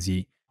 X, Y, and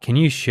Z. Can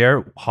you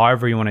share,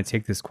 however you want to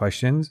take these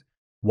questions,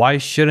 why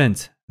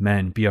shouldn't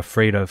men be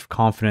afraid of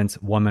confident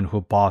women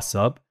who boss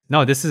up?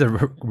 No, this is a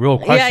real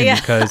question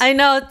because I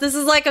know this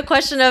is like a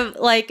question of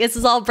this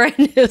is all brand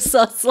new,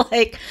 so it's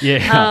like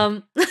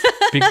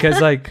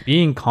because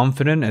being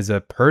confident as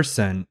a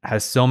person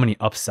has so many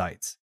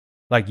upsides.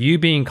 Like you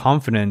being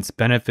confident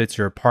benefits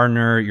your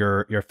partner,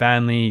 your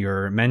family,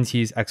 your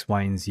mentees, X,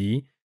 Y, and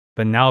Z.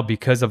 But now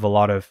because of a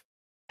lot of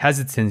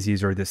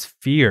hesitancies or this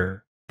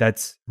fear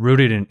that's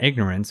rooted in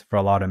ignorance for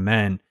a lot of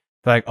men,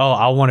 they're like, oh,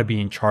 I want to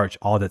be in charge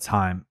all the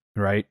time,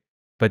 right?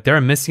 But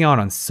they're missing out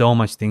on so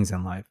much things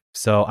in life.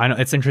 So I know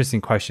it's an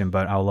interesting question,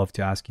 but I would love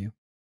to ask you.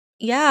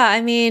 Yeah,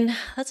 I mean,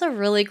 that's a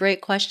really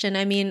great question.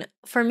 I mean,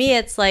 for me,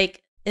 it's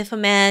like if a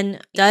man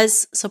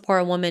does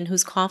support a woman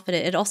who's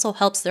confident, it also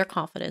helps their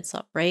confidence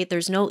up, right?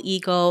 There's no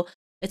ego.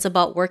 It's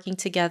about working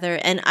together.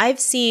 And I've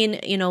seen,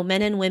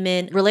 men and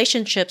women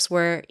relationships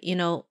where,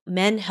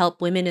 men help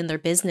women in their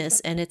business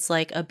and it's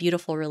like a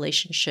beautiful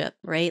relationship,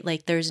 right?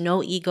 Like there's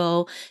no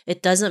ego.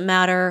 It doesn't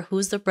matter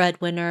who's the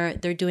breadwinner.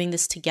 They're doing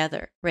this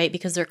together, right?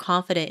 Because they're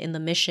confident in the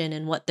mission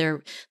and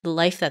the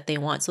life that they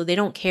want. So they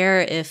don't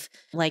care if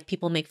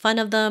people make fun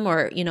of them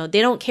or,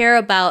 they don't care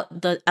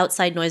about the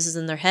outside noises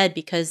in their head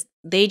because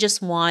they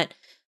just want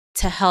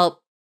to help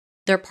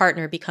their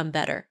partner become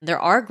better. There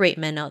are great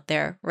men out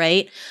there,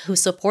 right, who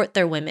support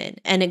their women,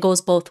 and it goes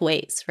both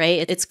ways,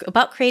 right? It's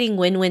about creating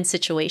win-win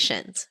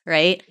situations,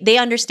 right? They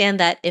understand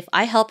that if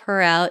I help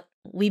her out,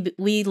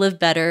 we live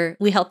better,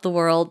 we help the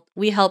world,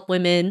 we help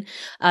women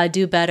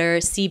do better,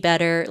 see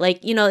better.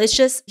 It's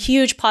just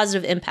huge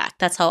positive impact.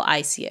 That's how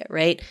I see it,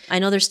 right? I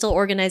know there's still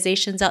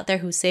organizations out there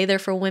who say they're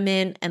for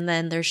women, and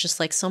then there's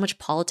just so much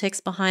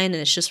politics behind,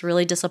 and it's just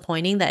really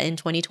disappointing that in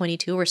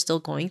 2022 we're still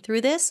going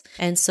through this.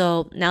 And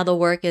so now the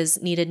work is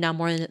needed now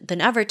more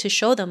than ever to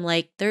show them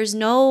there's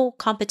no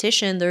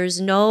competition, there's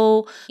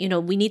no,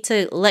 we need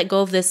to let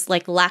go of this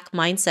lack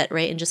mindset,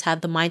 right? And just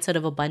have the mindset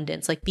of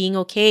abundance, being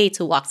okay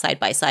to walk side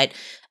by side.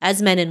 represent as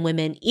men and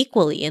women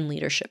equally in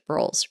leadership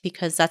roles,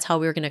 because that's how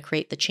we're going to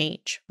create the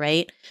change,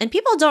 right? And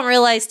people don't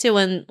realize too,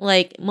 when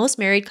like most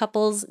married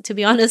couples, to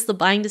be honest, the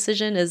buying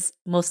decision is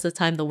most of the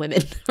time the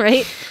women,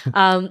 right?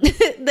 And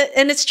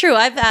it's true.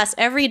 I've asked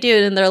every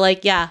dude and they're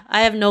like, yeah,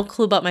 I have no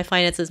clue about my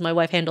finances. My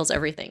wife handles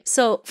everything.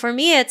 So for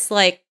me, it's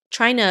like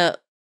trying to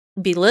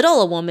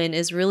belittle a woman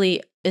is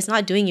really, it's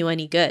not doing you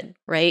any good,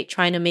 right?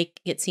 Trying to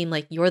make it seem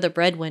like you're the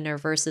breadwinner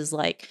versus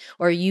like,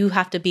 or you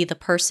have to be the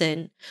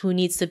person who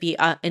needs to be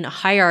in a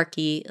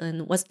hierarchy.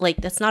 And what's like,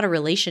 that's not a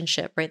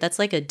relationship, right? That's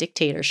like a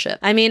dictatorship.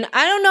 I mean,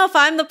 I don't know if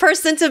I'm the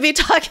person to be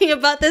talking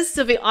about this,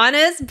 to be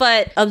honest,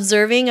 but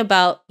observing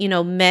about,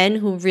 men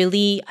who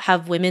really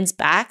have women's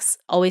backs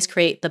always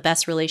create the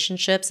best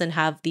relationships and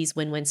have these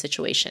win-win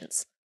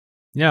situations.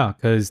 Yeah,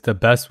 because the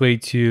best way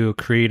to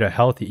create a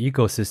healthy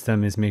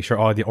ecosystem is make sure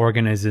all the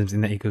organisms in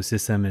the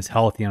ecosystem is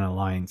healthy and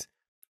aligned.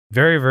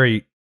 Very,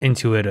 very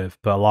intuitive,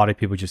 but a lot of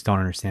people just don't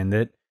understand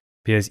it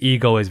because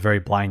ego is very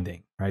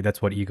blinding, right?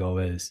 That's what ego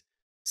is.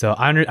 So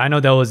I know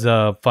that was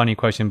a funny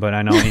question, but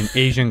I know in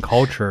Asian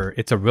culture,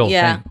 it's a real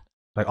thing.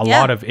 Like a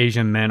lot of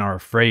Asian men are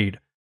afraid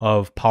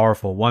of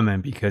powerful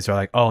women because they're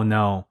like, oh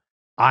no,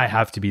 I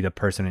have to be the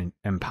person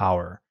in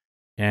power.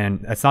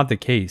 And that's not the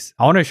case.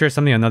 I want to share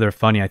something another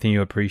funny I think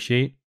you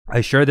appreciate.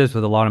 I share this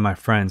with a lot of my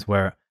friends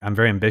where I'm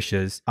very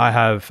ambitious.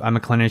 I'm a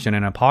clinician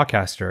and a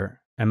podcaster,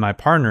 and my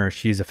partner,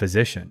 she's a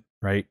physician,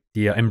 right?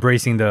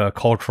 Embracing the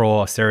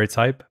cultural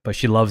stereotype, but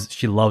she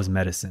loves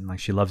medicine. Like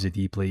she loves it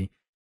deeply.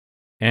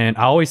 And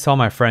I always tell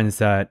my friends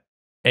that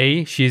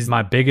she's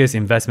my biggest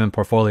investment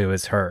portfolio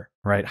is her,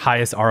 right?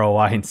 Highest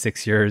ROI in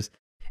 6 years.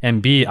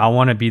 And B, I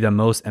want to be the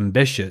most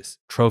ambitious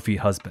trophy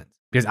husband.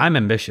 Because I'm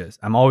ambitious.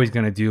 I'm always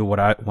going to do what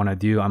I want to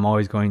do. I'm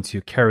always going to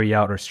carry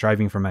out or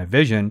striving for my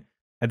vision.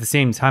 At the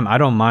same time, I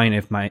don't mind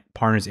if my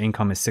partner's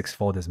income is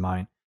sixfold as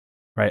mine,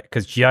 right?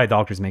 Because GI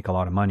doctors make a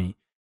lot of money.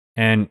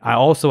 And I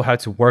also had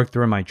to work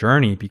through my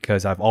journey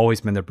because I've always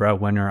been the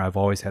breadwinner. I've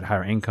always had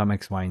higher income,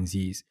 X, Y, and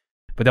Z's.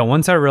 But then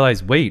once I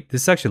realized, wait,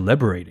 this is actually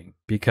liberating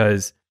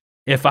because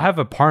if I have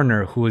a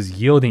partner who is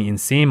yielding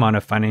insane amount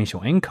of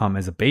financial income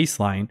as a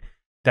baseline,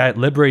 that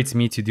liberates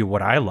me to do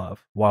what I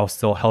love while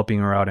still helping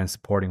her out and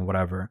supporting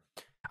whatever.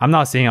 I'm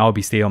not saying I'll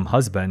be stay-at-home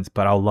husband,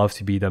 but I'll love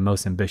to be the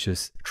most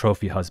ambitious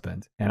trophy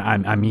husband. And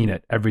I mean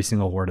it, every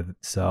single word of it.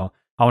 So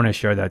I want to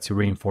share that to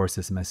reinforce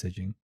this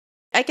messaging.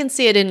 I can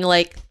see it in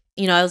like,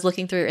 I was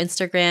looking through your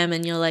Instagram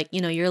and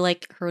you're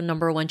like her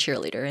number one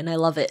cheerleader and I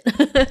love it.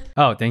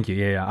 Oh, thank you.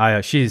 Yeah.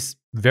 She's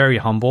very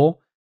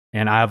humble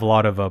and I have a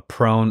lot of a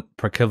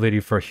proclivity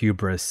for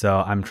hubris.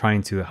 So I'm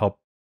trying to help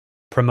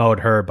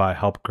promote her by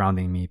help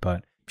grounding me,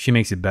 but she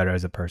makes it better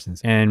as a person.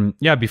 And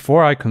yeah,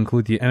 before I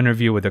conclude the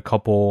interview with a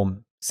couple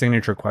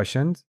signature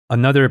questions,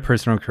 another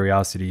personal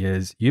curiosity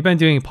is you've been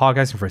doing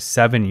podcasting for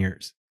 7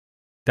 years.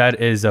 That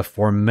is a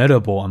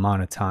formidable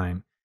amount of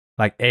time.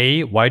 Like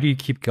A, why do you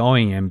keep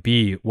going? And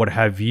B, what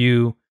have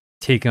you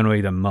taken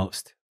away the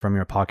most from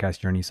your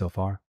podcast journey so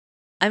far?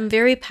 I'm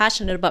very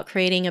passionate about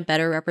creating a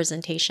better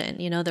representation.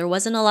 There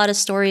wasn't a lot of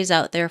stories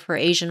out there for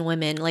Asian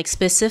women, like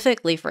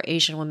specifically for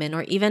Asian women,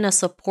 or even a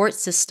support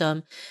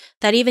system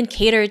that even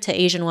catered to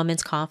Asian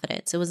women's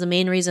confidence. It was the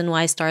main reason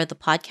why I started the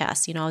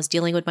podcast. I was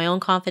dealing with my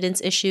own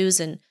confidence issues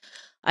and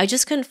I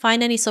just couldn't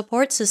find any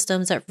support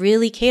systems that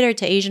really catered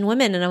to Asian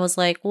women. And I was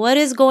like, what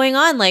is going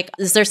on? Like,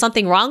 is there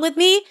something wrong with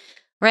me?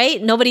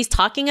 Right? Nobody's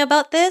talking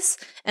about this.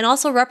 And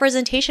also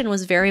representation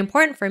was very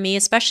important for me,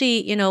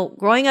 especially,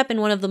 growing up in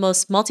one of the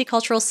most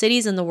multicultural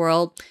cities in the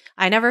world.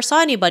 I never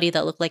saw anybody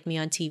that looked like me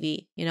on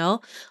TV,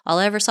 All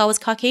I ever saw was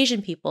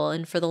Caucasian people.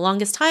 And for the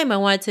longest time, I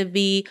wanted to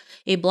be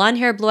a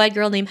blonde-haired, blue-eyed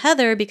girl named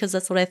Heather because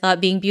that's what I thought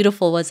being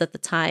beautiful was at the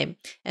time.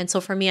 And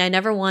so for me, I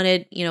never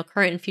wanted,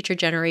 current and future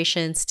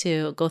generations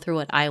to go through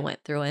what I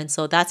went through. And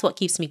so that's what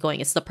keeps me going.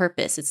 It's the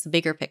purpose. It's the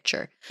bigger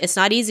picture. It's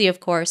not easy,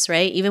 of course,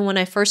 right? Even when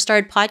I first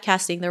started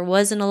podcasting, there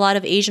wasn't a lot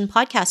of Asian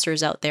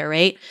podcasters out there,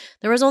 right?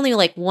 There was only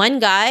like one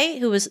guy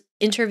who was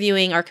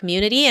interviewing our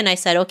community. And I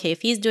said, okay,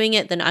 if he's doing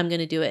it, then I'm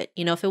going to do it.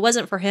 If it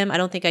wasn't for him, I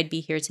don't think I'd be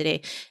here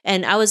today.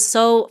 And I was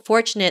so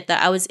fortunate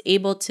that I was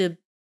able to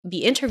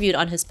be interviewed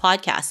on his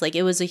podcast. Like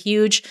it was a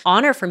huge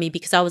honor for me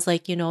because I was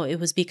like, it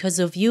was because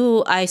of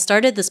you I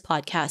started this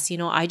podcast.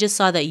 I just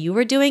saw that you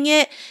were doing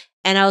it.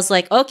 And I was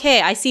like, okay,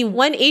 I see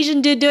one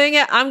Asian dude doing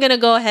it. I'm going to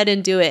go ahead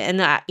and do it.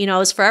 And I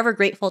was forever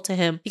grateful to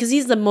him because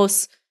he's the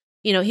most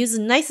he's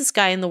the nicest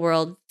guy in the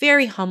world,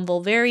 very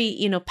humble, very,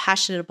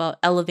 passionate about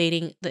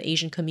elevating the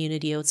Asian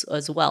community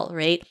as well,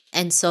 right?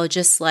 And so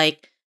just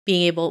like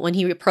being able, when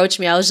he approached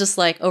me, I was just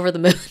like over the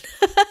moon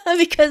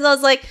because I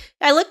was like,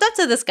 I looked up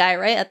to this guy,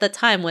 right, at the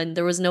time when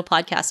there was no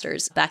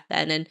podcasters back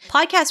then. And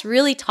podcasts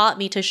really taught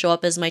me to show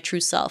up as my true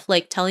self,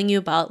 like telling you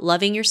about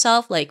loving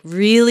yourself, like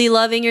really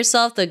loving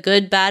yourself, the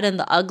good, bad, and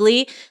the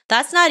ugly.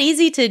 That's not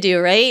easy to do,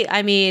 right?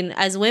 I mean,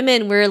 as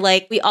women, we're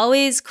like, we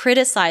always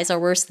criticize our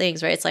worst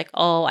things, right? It's like,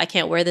 oh, I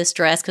can't wear this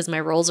dress because my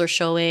rolls are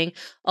showing.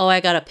 Oh,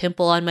 I got a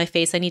pimple on my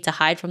face. I need to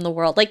hide from the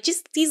world. Like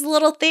just these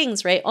little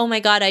things, right? Oh my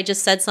God, I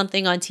just said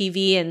something on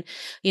TV and,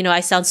 I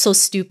sound so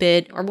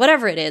stupid or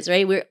whatever it is,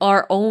 right? We're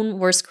our own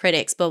worst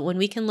critics. But when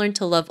we can learn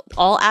to love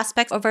all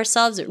aspects of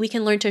ourselves, we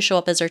can learn to show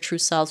up as our true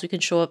selves. We can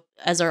show up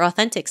as our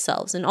authentic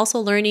selves, and also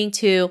learning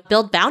to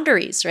build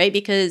boundaries, right?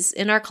 Because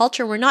in our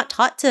culture, we're not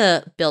taught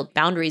to build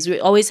boundaries. We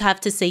always have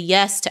to say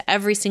yes to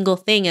every single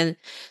thing. And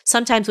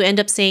sometimes we end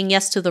up saying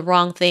yes to the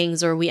wrong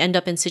things, or we end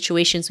up in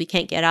situations we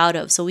can't get out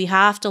of. So we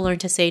have to learn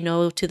to say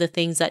no to the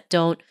things that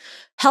don't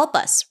help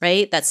us,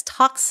 right? That's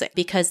toxic,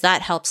 because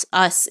that helps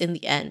us in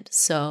the end.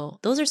 So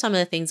those are some of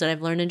the things that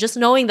I've learned. And just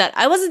knowing that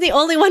I wasn't the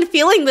only one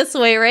feeling this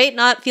way, right?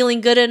 Not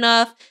feeling good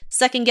enough,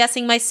 second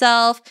guessing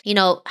myself,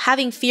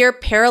 having fear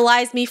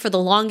paralyzed me for the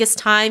longest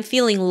time,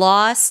 feeling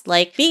lost,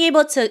 like being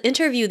able to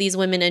interview these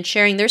women and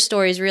sharing their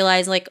stories,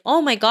 realize like,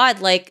 oh my God,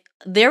 like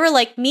they were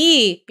like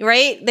me,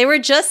 right? They were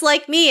just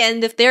like me.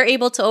 And if they're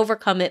able to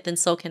overcome it, then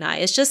so can I.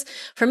 It's just,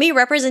 for me,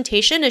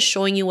 representation is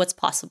showing you what's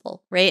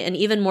possible, right? And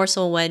even more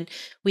so when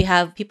we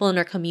have people in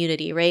our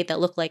community, right,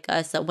 that look like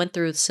us, that went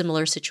through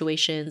similar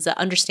situations, that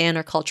understand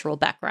our cultural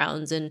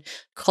backgrounds and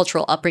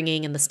cultural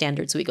upbringing and the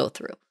standards we go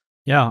through.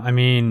 Yeah, I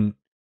mean,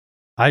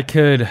 I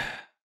could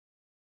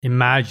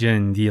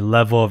imagine the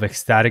level of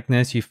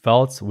ecstaticness you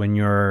felt when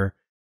you're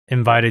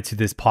invited to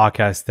this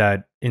podcast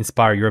that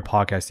inspired your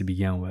podcast to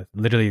begin with,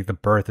 literally the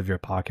birth of your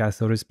podcast,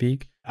 so to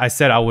speak. I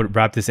said I would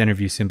wrap this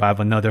interview soon, but I have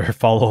another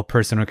follow-up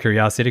personal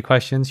curiosity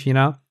question,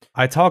 Sheena.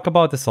 I talk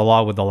about this a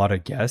lot with a lot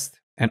of guests,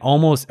 and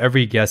almost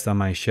every guest on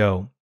my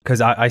show,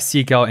 because I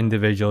seek out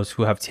individuals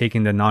who have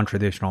taken the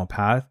non-traditional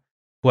path,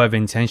 who have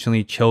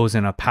intentionally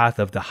chosen a path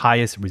of the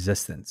highest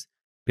resistance.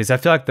 Because I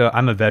feel like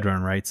I'm a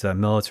veteran, right? It's a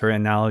military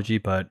analogy,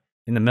 but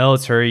in the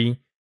military,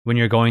 when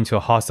you're going to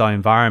a hostile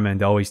environment,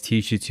 they always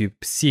teach you to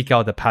seek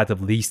out the path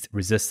of least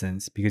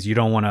resistance because you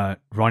don't want to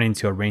run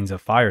into a range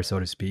of fire, so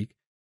to speak.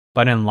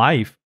 But in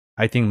life,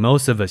 I think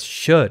most of us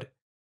should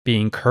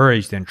be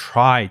encouraged and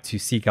try to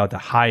seek out the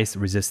highest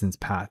resistance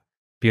path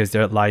because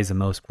there lies the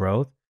most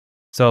growth.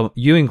 So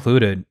you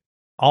included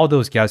all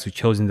those guys who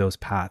chosen those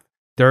paths.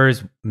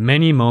 There's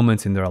many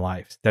moments in their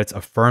lives that's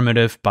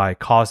affirmative by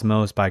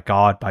cosmos, by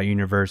God, by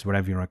universe,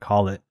 whatever you want to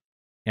call it.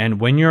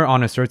 And when you're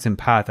on a certain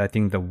path, I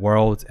think the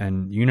world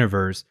and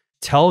universe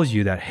tells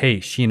you that, hey,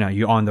 Sheena,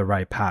 you're on the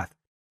right path.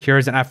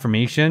 Here's an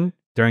affirmation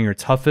during your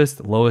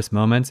toughest, lowest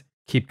moments.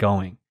 Keep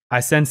going. I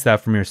sense that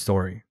from your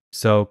story.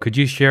 So could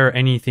you share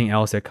anything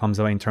else that comes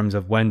up in terms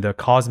of when the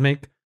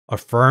cosmic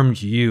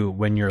affirmed you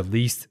when you're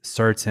least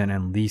certain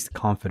and least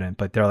confident,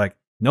 but they're like,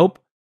 nope,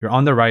 you're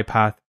on the right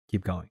path.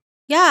 Keep going.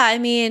 Yeah, I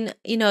mean,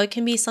 it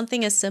can be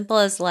something as simple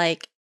as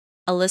like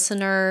a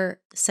listener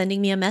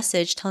sending me a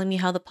message telling me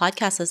how the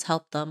podcast has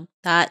helped them.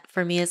 That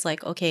for me is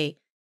like, okay,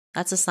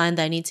 that's a sign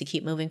that I need to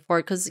keep moving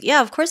forward. Because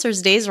yeah, of course,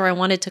 there's days where I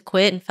wanted to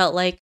quit and felt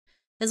like,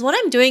 is what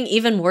I'm doing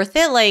even worth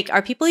it? Like,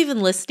 are people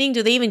even listening?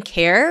 Do they even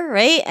care?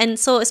 Right? And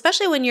so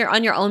especially when you're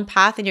on your own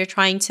path and you're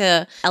trying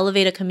to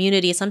elevate a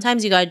community,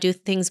 sometimes you got to do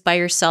things by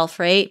yourself,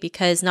 right?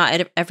 Because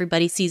not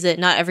everybody sees it.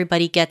 Not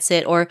everybody gets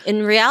it. Or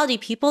in reality,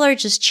 people are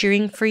just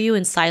cheering for you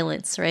in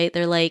silence, right?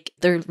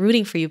 They're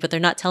rooting for you, but they're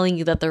not telling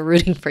you that they're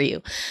rooting for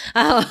you.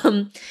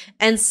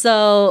 And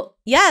so,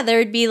 yeah, there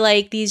would be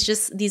like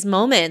these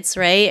moments,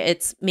 right?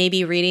 It's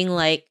maybe reading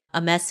like a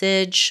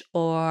message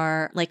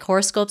or like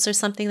horoscopes or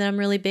something that I'm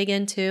really big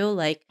into.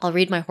 Like I'll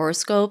read my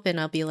horoscope and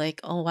I'll be like,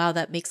 oh wow,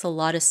 that makes a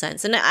lot of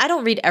sense. And I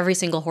don't read every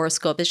single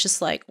horoscope. It's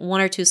just like one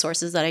or two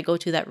sources that I go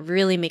to that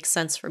really makes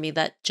sense for me,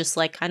 that just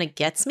like kind of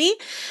gets me.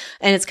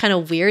 And it's kind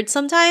of weird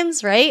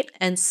sometimes, right?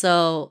 And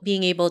so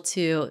being able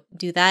to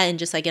do that and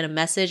just I get a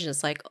message and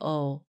it's like,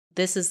 oh,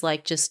 this is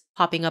like just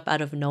popping up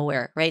out of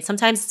nowhere, right?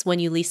 Sometimes it's when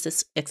you least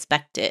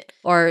expect it.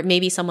 Or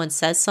maybe someone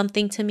says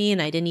something to me and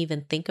I didn't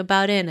even think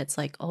about it. And it's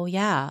like, oh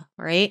yeah,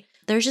 right?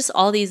 There's just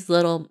all these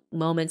little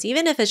moments,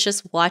 even if it's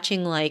just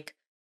watching like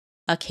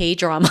a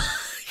K-drama,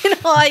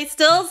 I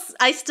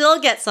still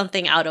get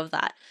something out of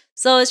that.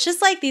 So it's just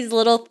like these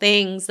little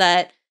things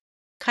that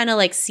kind of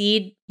like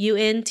seed you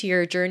into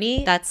your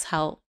journey. That's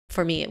how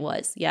for me it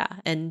was. Yeah.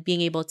 And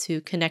being able to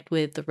connect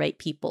with the right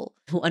people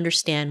who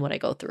understand what I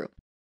go through.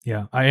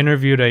 Yeah, I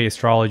interviewed a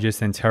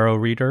astrologist and tarot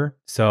reader,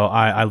 so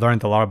I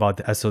learned a lot about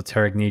the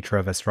esoteric nature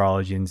of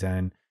astrologians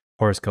and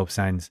horoscope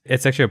signs.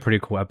 It's actually a pretty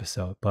cool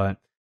episode, but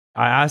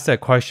I asked that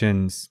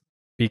questions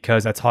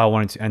because that's how I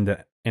wanted to end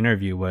the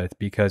interview with,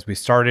 because we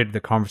started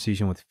the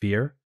conversation with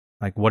fear.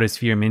 Like, what does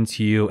fear mean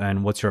to you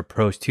and what's your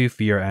approach to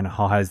fear and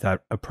how has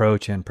that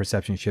approach and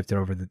perception shifted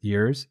over the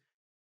years?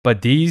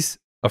 But these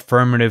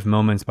affirmative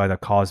moments by the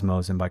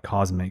cosmos and by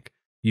cosmic,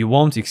 you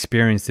won't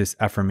experience these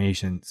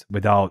affirmations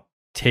without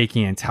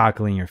taking and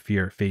tackling your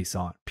fear face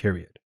on,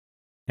 period.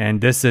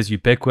 And this is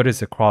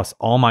ubiquitous across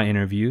all my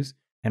interviews.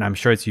 And I'm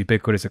sure it's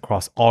ubiquitous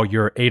across all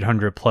your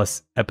 800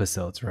 plus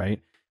episodes,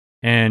 right?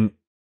 And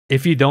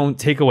if you don't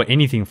take away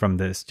anything from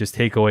this, just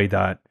take away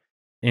that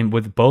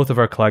with both of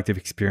our collective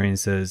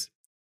experiences,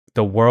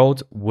 the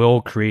world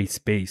will create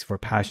space for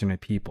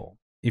passionate people.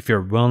 If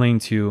you're willing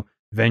to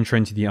venture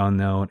into the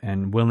unknown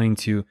and willing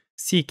to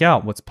seek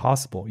out what's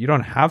possible, you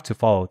don't have to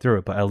follow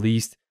through, but at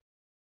least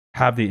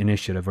have the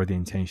initiative or the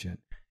intention.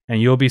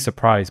 And you'll be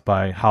surprised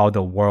by how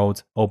the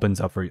world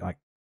opens up for you. Like,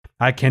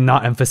 I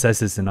cannot emphasize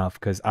this enough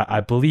because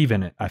I believe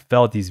in it. I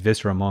felt these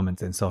visceral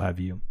moments, and so have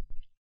you.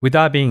 With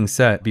that being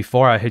said,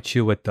 before I hit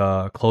you with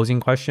the closing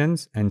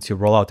questions and to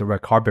roll out the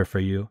red carpet for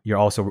you, you're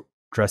also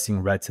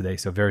dressing red today,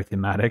 so very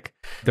thematic.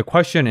 The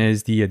question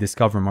is the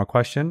Discover More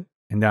question.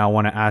 And then I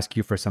want to ask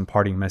you for some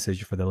parting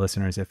message for the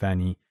listeners, if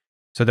any.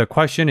 So the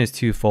question is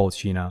twofold,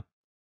 Sheena.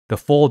 The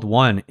fold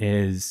one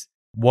is,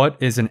 what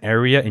is an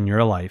area in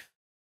your life,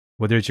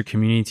 whether it's your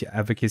community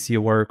advocacy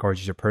work or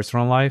just your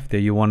personal life,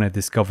 that you want to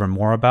discover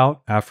more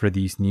about after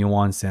these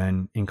nuanced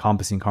and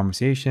encompassing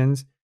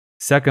conversations?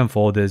 Second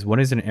fold is, what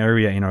is an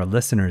area in our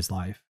listeners'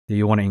 life that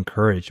you want to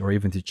encourage or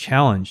even to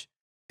challenge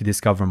to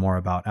discover more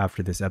about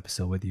after this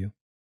episode with you?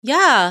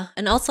 Yeah.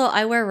 And also,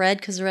 I wear red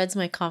because red's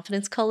my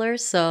confidence color.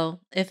 So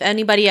if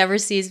anybody ever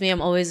sees me,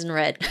 I'm always in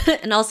red.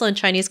 And also in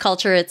Chinese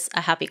culture, it's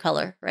a happy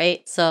color,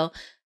 right? So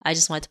I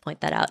just wanted to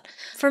point that out.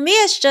 For me,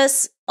 it's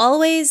just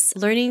always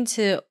learning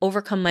to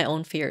overcome my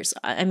own fears.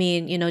 I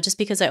mean, just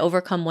because I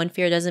overcome one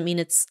fear doesn't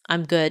mean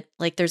I'm good.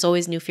 Like, there's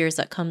always new fears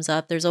that comes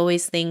up. There's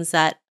always things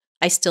that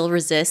I still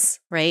resist,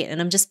 right?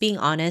 And I'm just being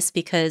honest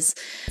because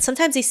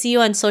sometimes they see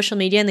you on social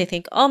media and they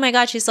think, oh my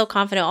God, she's so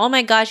confident. Oh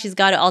my God, she's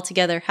got it all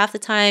together. Half the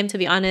time, to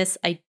be honest,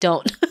 I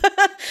don't.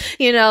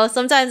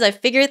 Sometimes I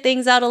figure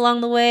things out along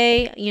the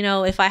way.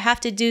 If I have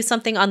to do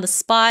something on the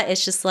spot,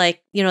 it's just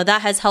like,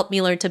 that has helped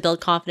me learn to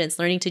build confidence,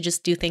 learning to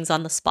just do things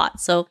on the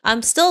spot. So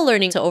I'm still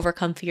learning to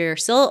overcome fear,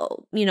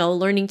 still,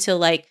 learning to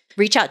like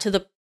reach out to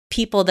the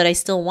people that I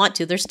still want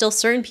to. There's still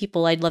certain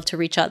people I'd love to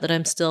reach out that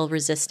I'm still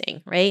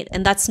resisting, right?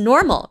 And that's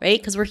normal, right?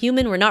 Because we're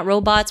human, we're not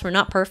robots, we're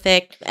not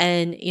perfect.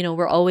 And,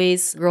 we're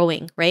always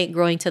growing, right?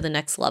 Growing to the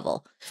next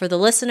level. For the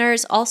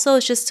listeners, also,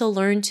 it's just to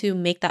learn to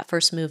make that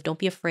first move. Don't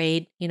be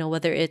afraid,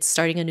 whether it's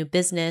starting a new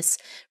business,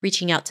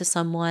 reaching out to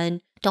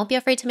someone. Don't be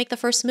afraid to make the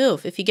first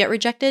move. If you get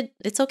rejected,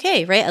 it's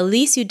okay, right? At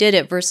least you did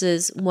it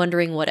versus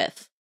wondering what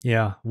if.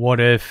 Yeah.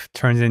 What if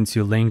turns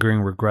into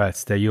lingering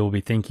regrets that you'll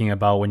be thinking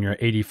about when you're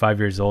 85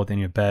 years old in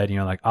your bed and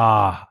you're like,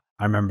 I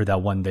remember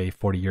that one day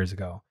 40 years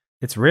ago.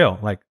 It's real.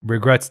 Like,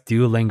 regrets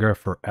do linger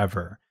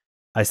forever.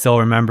 I still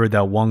remember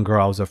that one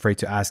girl I was afraid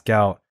to ask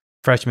out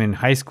freshman in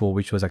high school,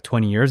 which was like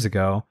 20 years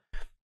ago.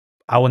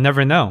 I will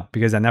never know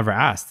because I never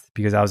asked,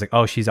 because I was like,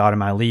 oh, she's out of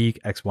my league,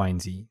 X, Y,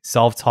 and Z.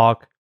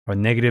 Self-talk or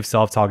negative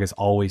self-talk is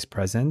always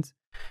present.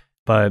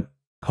 But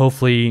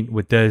hopefully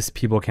with this,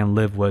 people can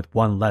live with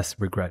one less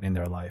regret in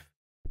their life,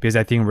 because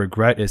I think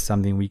regret is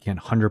something we can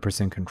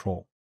 100%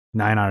 control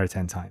 9 out of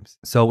 10 times.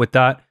 So with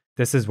that,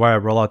 this is where I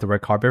roll out the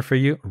red carpet for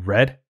you,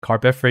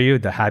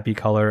 the happy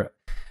color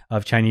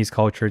of Chinese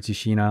culture, to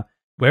Sheena.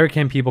 Where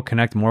can people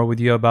connect more with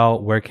you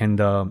about? Where can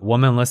the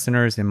women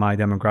listeners in my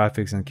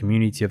demographics and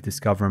community of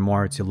Discover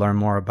More to learn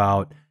more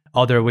about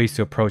other ways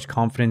to approach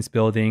confidence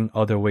building,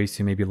 other ways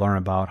to maybe learn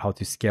about how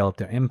to scale up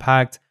their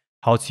impact,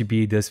 how to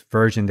be this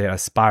version they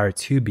aspire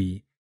to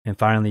be, and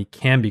finally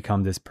can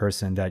become this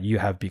person that you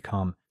have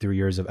become through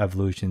years of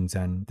evolutions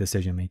and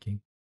decision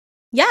making?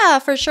 Yeah,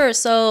 for sure.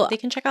 So they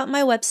can check out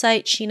my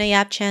website,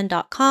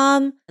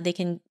 sheenayapchen.com. They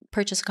can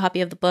purchase a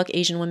copy of the book,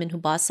 Asian Women Who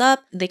Boss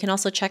Up. They can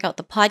also check out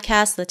the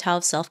podcast, The Tao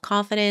of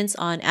Self-Confidence,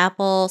 on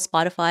Apple,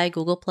 Spotify,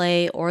 Google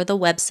Play, or the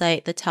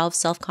website,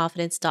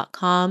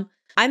 thetaoofselfconfidence.com.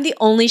 I'm the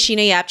only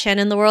Sheena Yap Chen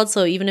in the world,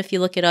 so even if you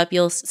look it up,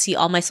 you'll see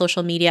all my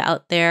social media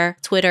out there: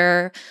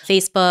 Twitter,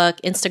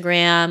 Facebook,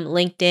 Instagram,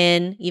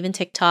 LinkedIn, even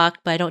TikTok,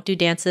 but I don't do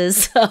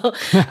dances. So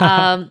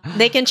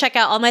they can check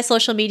out all my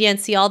social media and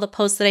see all the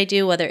posts that I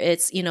do, whether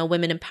it's,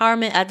 women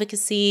empowerment,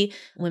 advocacy,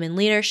 women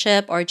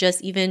leadership, or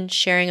just even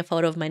sharing a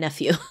photo of my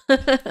nephew.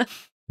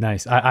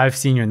 Nice. I've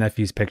seen your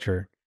nephew's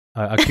picture.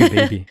 A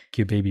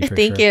cute baby for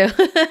Thank sure.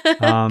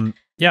 you.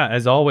 Yeah,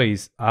 as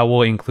always, I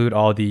will include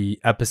all the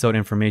episode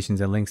informations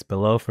and links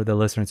below for the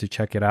listeners to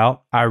check it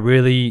out. I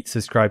really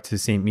subscribe to the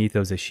same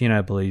ethos as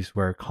Sheena believes,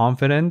 where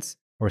confidence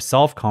or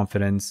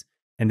self-confidence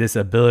and this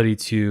ability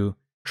to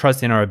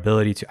trust in our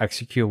ability to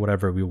execute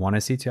whatever we want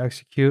to see to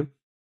execute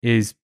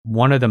is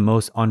one of the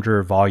most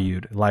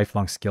undervalued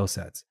lifelong skill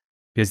sets,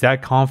 because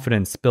that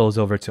confidence spills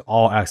over to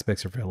all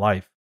aspects of your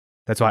life.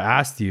 That's why I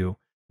asked you,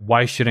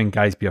 why shouldn't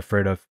guys be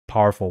afraid of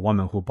powerful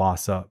women who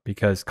boss up?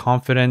 Because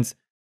confidence,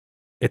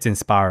 it's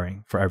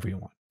inspiring for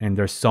everyone, and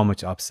there's so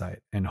much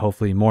upside, and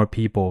hopefully more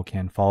people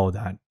can follow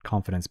that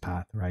confidence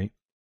path, right?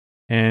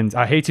 And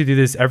I hate to do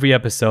this every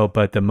episode,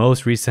 but the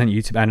most recent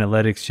YouTube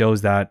analytics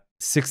shows that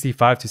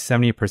 65 to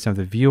 70% of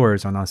the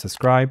viewers are not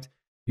subscribed.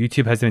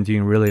 YouTube has been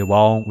doing really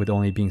well with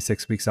only being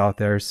 6 weeks out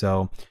there.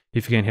 So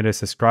if you can hit a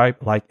subscribe,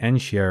 like, and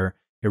share,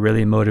 it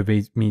really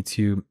motivates me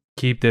to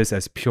keep this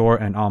as pure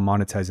and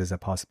unmonetized as I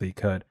possibly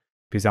could,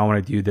 because I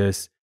want to do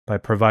this by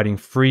providing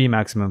free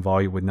maximum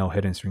value with no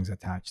hidden strings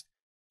attached.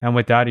 And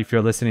with that, if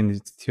you're listening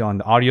to on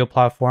the audio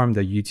platform,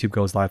 the YouTube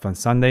goes live on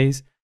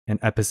Sundays and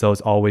episodes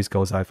always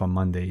goes live on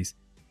Mondays.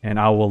 And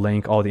I will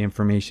link all the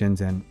informations,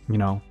 and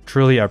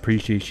truly I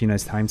appreciate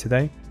Sheena's time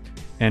today.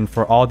 And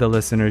for all the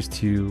listeners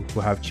who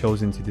have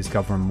chosen to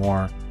discover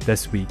more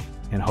this week,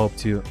 and hope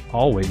to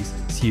always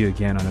see you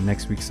again on the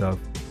next weeks of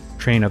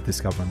Train of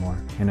Discover More.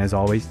 And as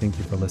always, thank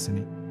you for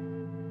listening.